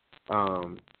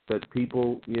 that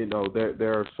people,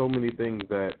 there are so many things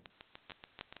that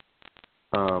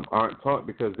aren't taught,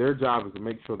 because their job is to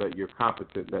make sure that you're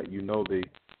competent, that you know the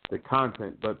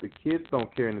content. But the kids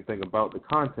don't care anything about the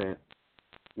content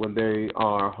when they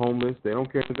are homeless. They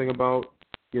don't care anything about,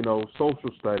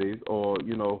 social studies, or,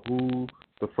 who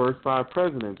the first 5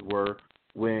 presidents were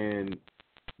when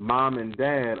mom and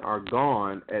dad are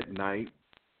gone at night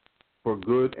for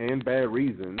good and bad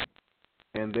reasons,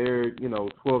 and they're,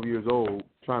 12 years old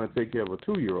trying to take care of a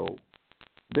 2-year-old.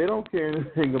 they don't care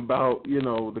anything about,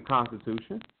 the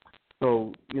Constitution.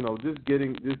 So, just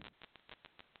getting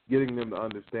them to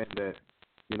understand that,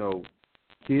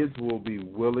 kids will be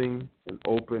willing and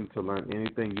open to learn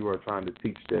anything you are trying to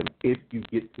teach them if you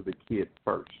get to the kid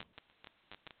first.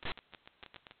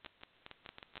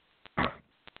 I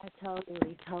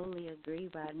totally agree,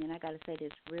 Rodney. And I got to say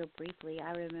this real briefly.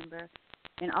 I remember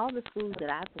in all the schools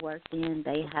that I've worked in,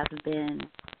 they have been,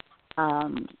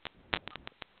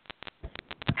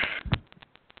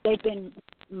 they've been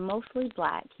mostly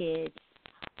black kids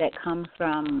that come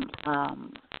from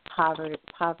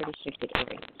poverty-stricken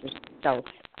areas. So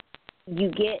you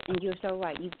get, and you're so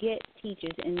right, you get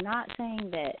teachers, and not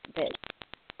saying that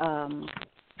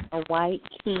a white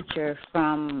teacher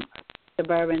from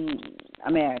suburban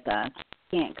America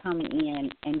can't come in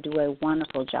and do a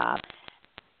wonderful job.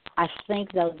 I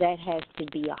think, though, that has to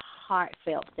be a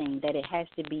heartfelt thing, that it has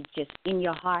to be just in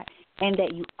your heart, and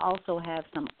that you also have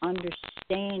some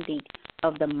understanding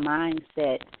of the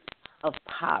mindset of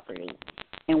poverty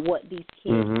and what these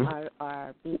kids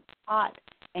are being taught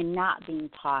and not being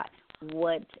taught,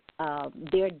 what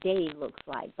their day looks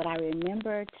like. But I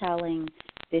remember telling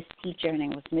this teacher, her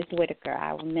name was Miss Whitaker,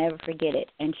 I will never forget it,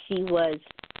 and she was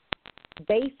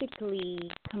basically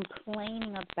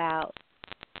complaining about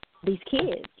these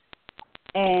kids.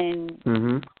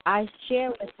 And I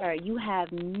shared with her, you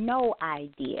have no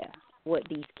idea what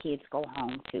these kids go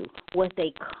home to, what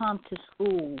they come to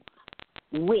school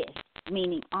with,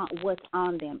 meaning what's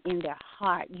on them in their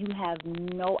heart. You have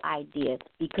no idea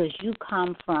because you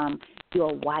come from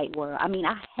your white world. I mean,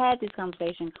 I had this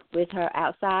conversation with her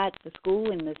outside the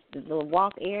school in the little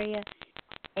walk area,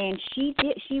 and she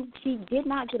did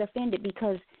not get offended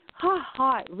because her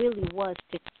heart really was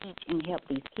to teach and help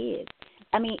these kids.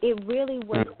 I mean, it really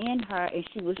was in her, and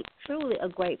she was truly a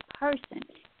great person.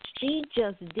 She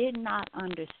just did not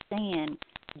understand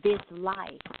this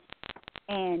life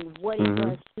and what it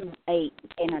was to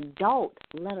an adult,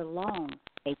 let alone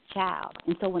a child.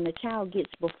 And so when the child gets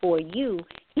before you,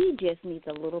 he just needs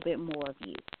a little bit more of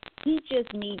you. He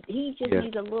just needs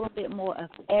a little bit more of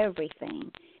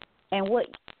everything. And what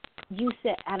you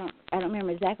said, I don't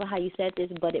remember exactly how you said this,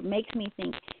 but it makes me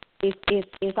think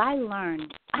if I learn,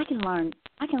 I can learn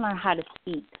how to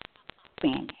speak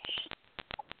Spanish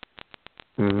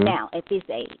now at this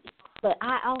age. But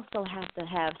I also have to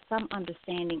have some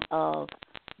understanding of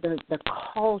the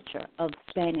culture of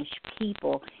Spanish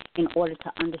people in order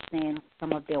to understand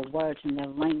some of their words and their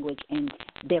language and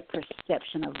their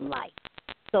perception of life.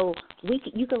 So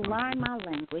you can learn my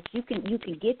language. You can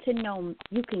get to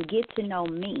know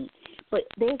me. But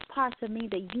there's parts of me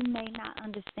that you may not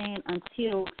understand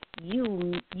until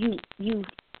you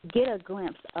get a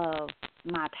glimpse of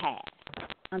my past,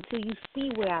 until you see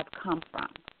where I've come from.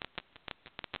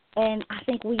 And I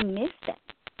think we miss that.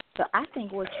 So I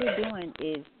think what you're doing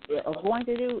going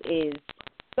to do is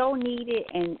so needed,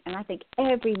 and I think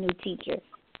every new teacher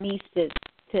needs to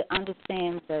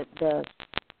understand the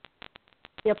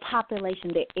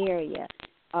population, the area.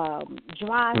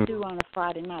 Drive through on a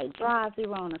Friday night, drive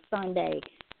through on a Sunday,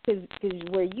 because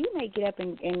where you may get up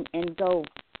and go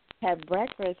have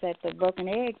breakfast at the Broken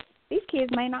Egg, these kids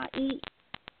may not eat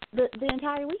the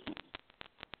entire weekend.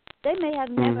 They may have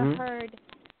never heard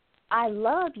I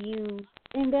love you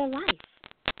in their life.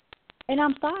 And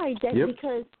I'm sorry, that's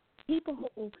because people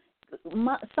who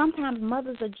sometimes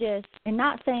mothers are just, and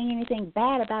not saying anything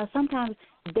bad about it, sometimes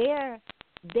their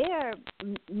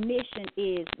mission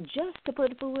is just to put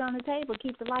the food on the table,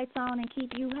 keep the lights on, and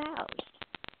keep you housed.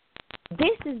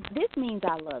 This means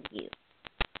I love you.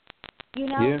 You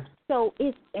know? Yeah. So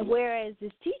whereas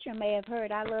this teacher may have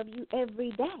heard I love you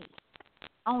every day,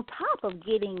 on top of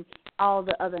getting all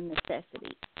the other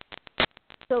necessities.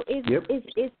 So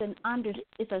it's an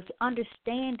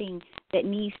understanding that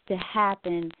needs to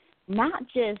happen. Not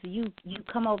just you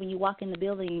come over, you walk in the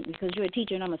building because you're a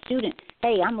teacher and I'm a student.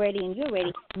 Hey, I'm ready and you're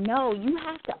ready. No, you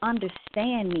have to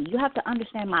understand me. You have to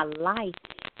understand my life.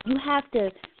 You have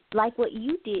to, like what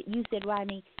you did. You said,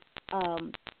 Rodney,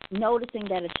 noticing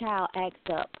that a child acts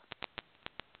up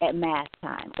at math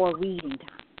time or reading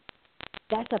time.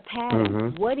 That's a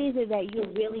pattern. What is it that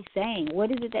you're really saying?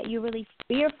 What is it that you're really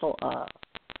fearful of?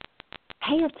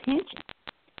 Pay attention.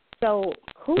 So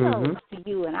kudos to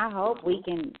you, and I hope we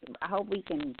can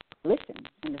listen.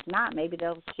 And if not, maybe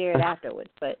they'll share it afterwards.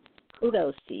 But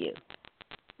kudos to you.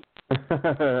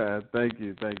 Thank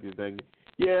you.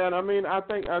 Yeah, and I mean, I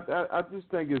just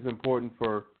think it's important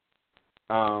for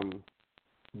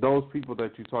those people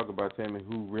that you talk about, Tammy,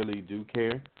 who really do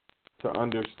care, to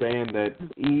understand that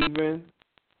even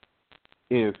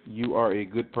if you are a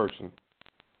good person,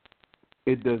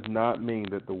 it does not mean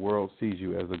that the world sees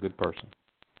you as a good person.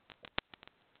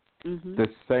 Mm-hmm. The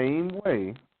same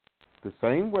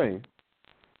way,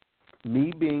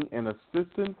 me being an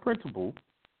assistant principal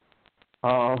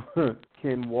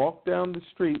can walk down the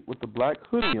street with a black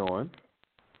hoodie on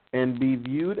and be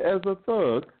viewed as a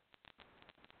thug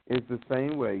is the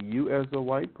same way you as a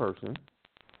white person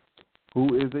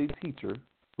who is a teacher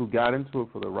who got into it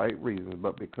for the right reasons,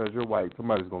 but because you're white,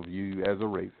 somebody's going to view you as a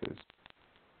racist.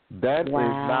 That is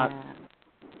not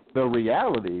the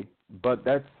reality, but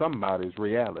that's somebody's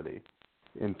reality.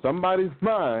 In somebody's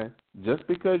mind, just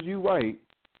because you white,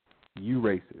 you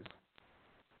racist.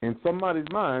 In somebody's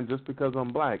mind, just because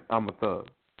I'm black, I'm a thug.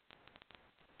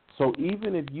 So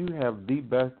even if you have the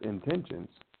best intentions,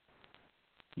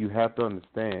 you have to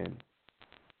understand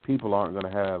people aren't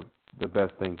going to have the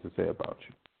best things to say about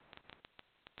you.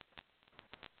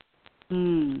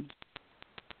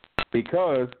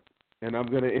 Because, and I'm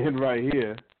going to end right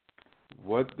here,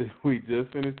 what did we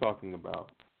just finished talking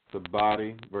about? The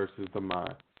body versus the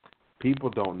mind. People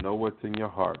don't know what's in your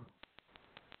heart.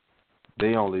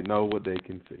 They only know what they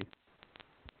can see.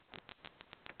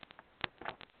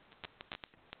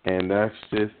 And that's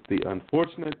just the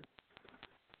unfortunate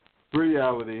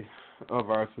reality of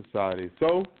our society.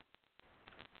 So,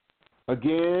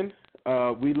 again,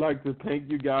 we'd like to thank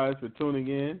you guys for tuning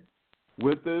in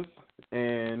with us.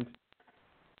 And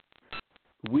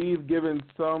we've given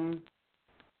some,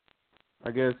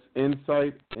 I guess,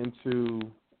 insight into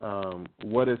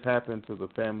what has happened to the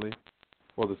family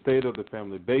or the state of the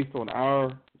family based on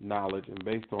our knowledge and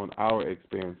based on our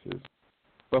experiences.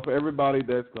 But for everybody,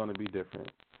 that's going to be different.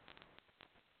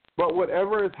 But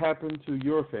whatever has happened to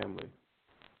your family,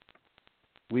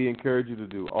 we encourage you to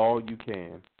do all you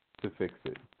can to fix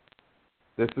it.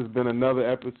 This has been another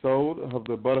episode of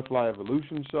the Butterfly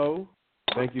Evolution Show.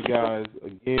 Thank you guys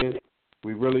again.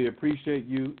 We really appreciate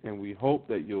you, and we hope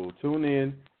that you'll tune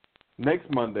in next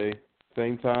Monday,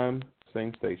 same time,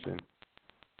 same station.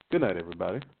 Good night,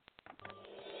 everybody.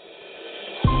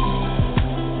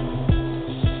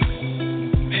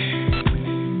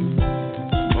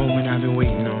 Moment I've been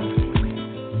waiting on,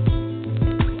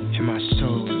 and my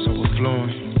soul is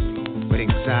overflowing with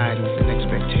anxieties and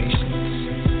expectations,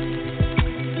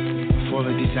 full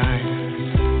of desire.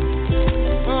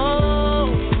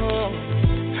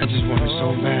 I just want it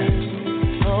so bad,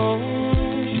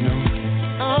 you know,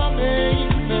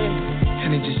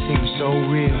 and it just seems so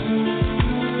real.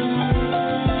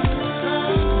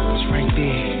 It's right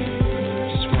there.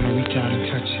 Just want to reach out and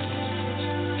touch it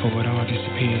before it all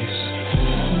disappears.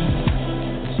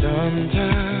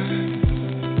 Sometimes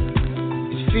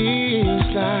it feels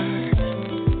like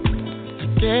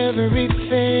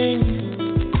everything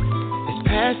is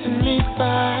passing me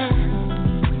by.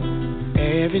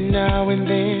 Every now and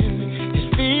then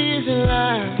it feels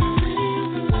alive.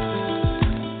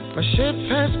 My ship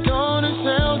has gone and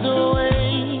sailed away,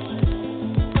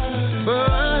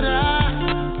 but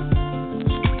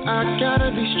I gotta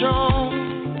be strong.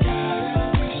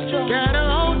 Gotta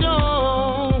hold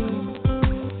on.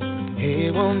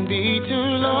 It won't be too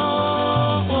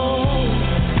long.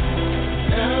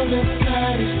 Now the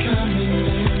tide is coming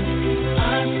in.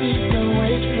 I see the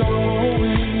waves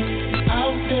flowing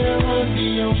out there on the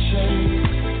ocean.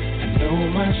 I know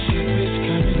my ship is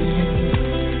coming in,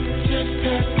 just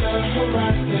past the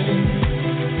horizon,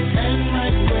 and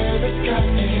right where the sky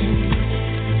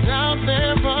ends, out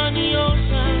there on the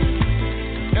ocean.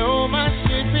 Know my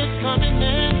ship is coming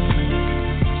in,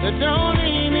 so don't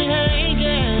leave me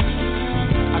hanging.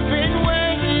 I've been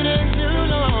waiting too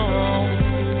long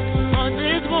for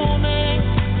this moment.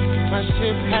 My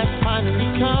ship has finally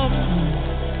come.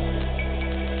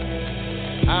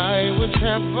 I will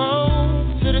travel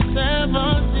to the 7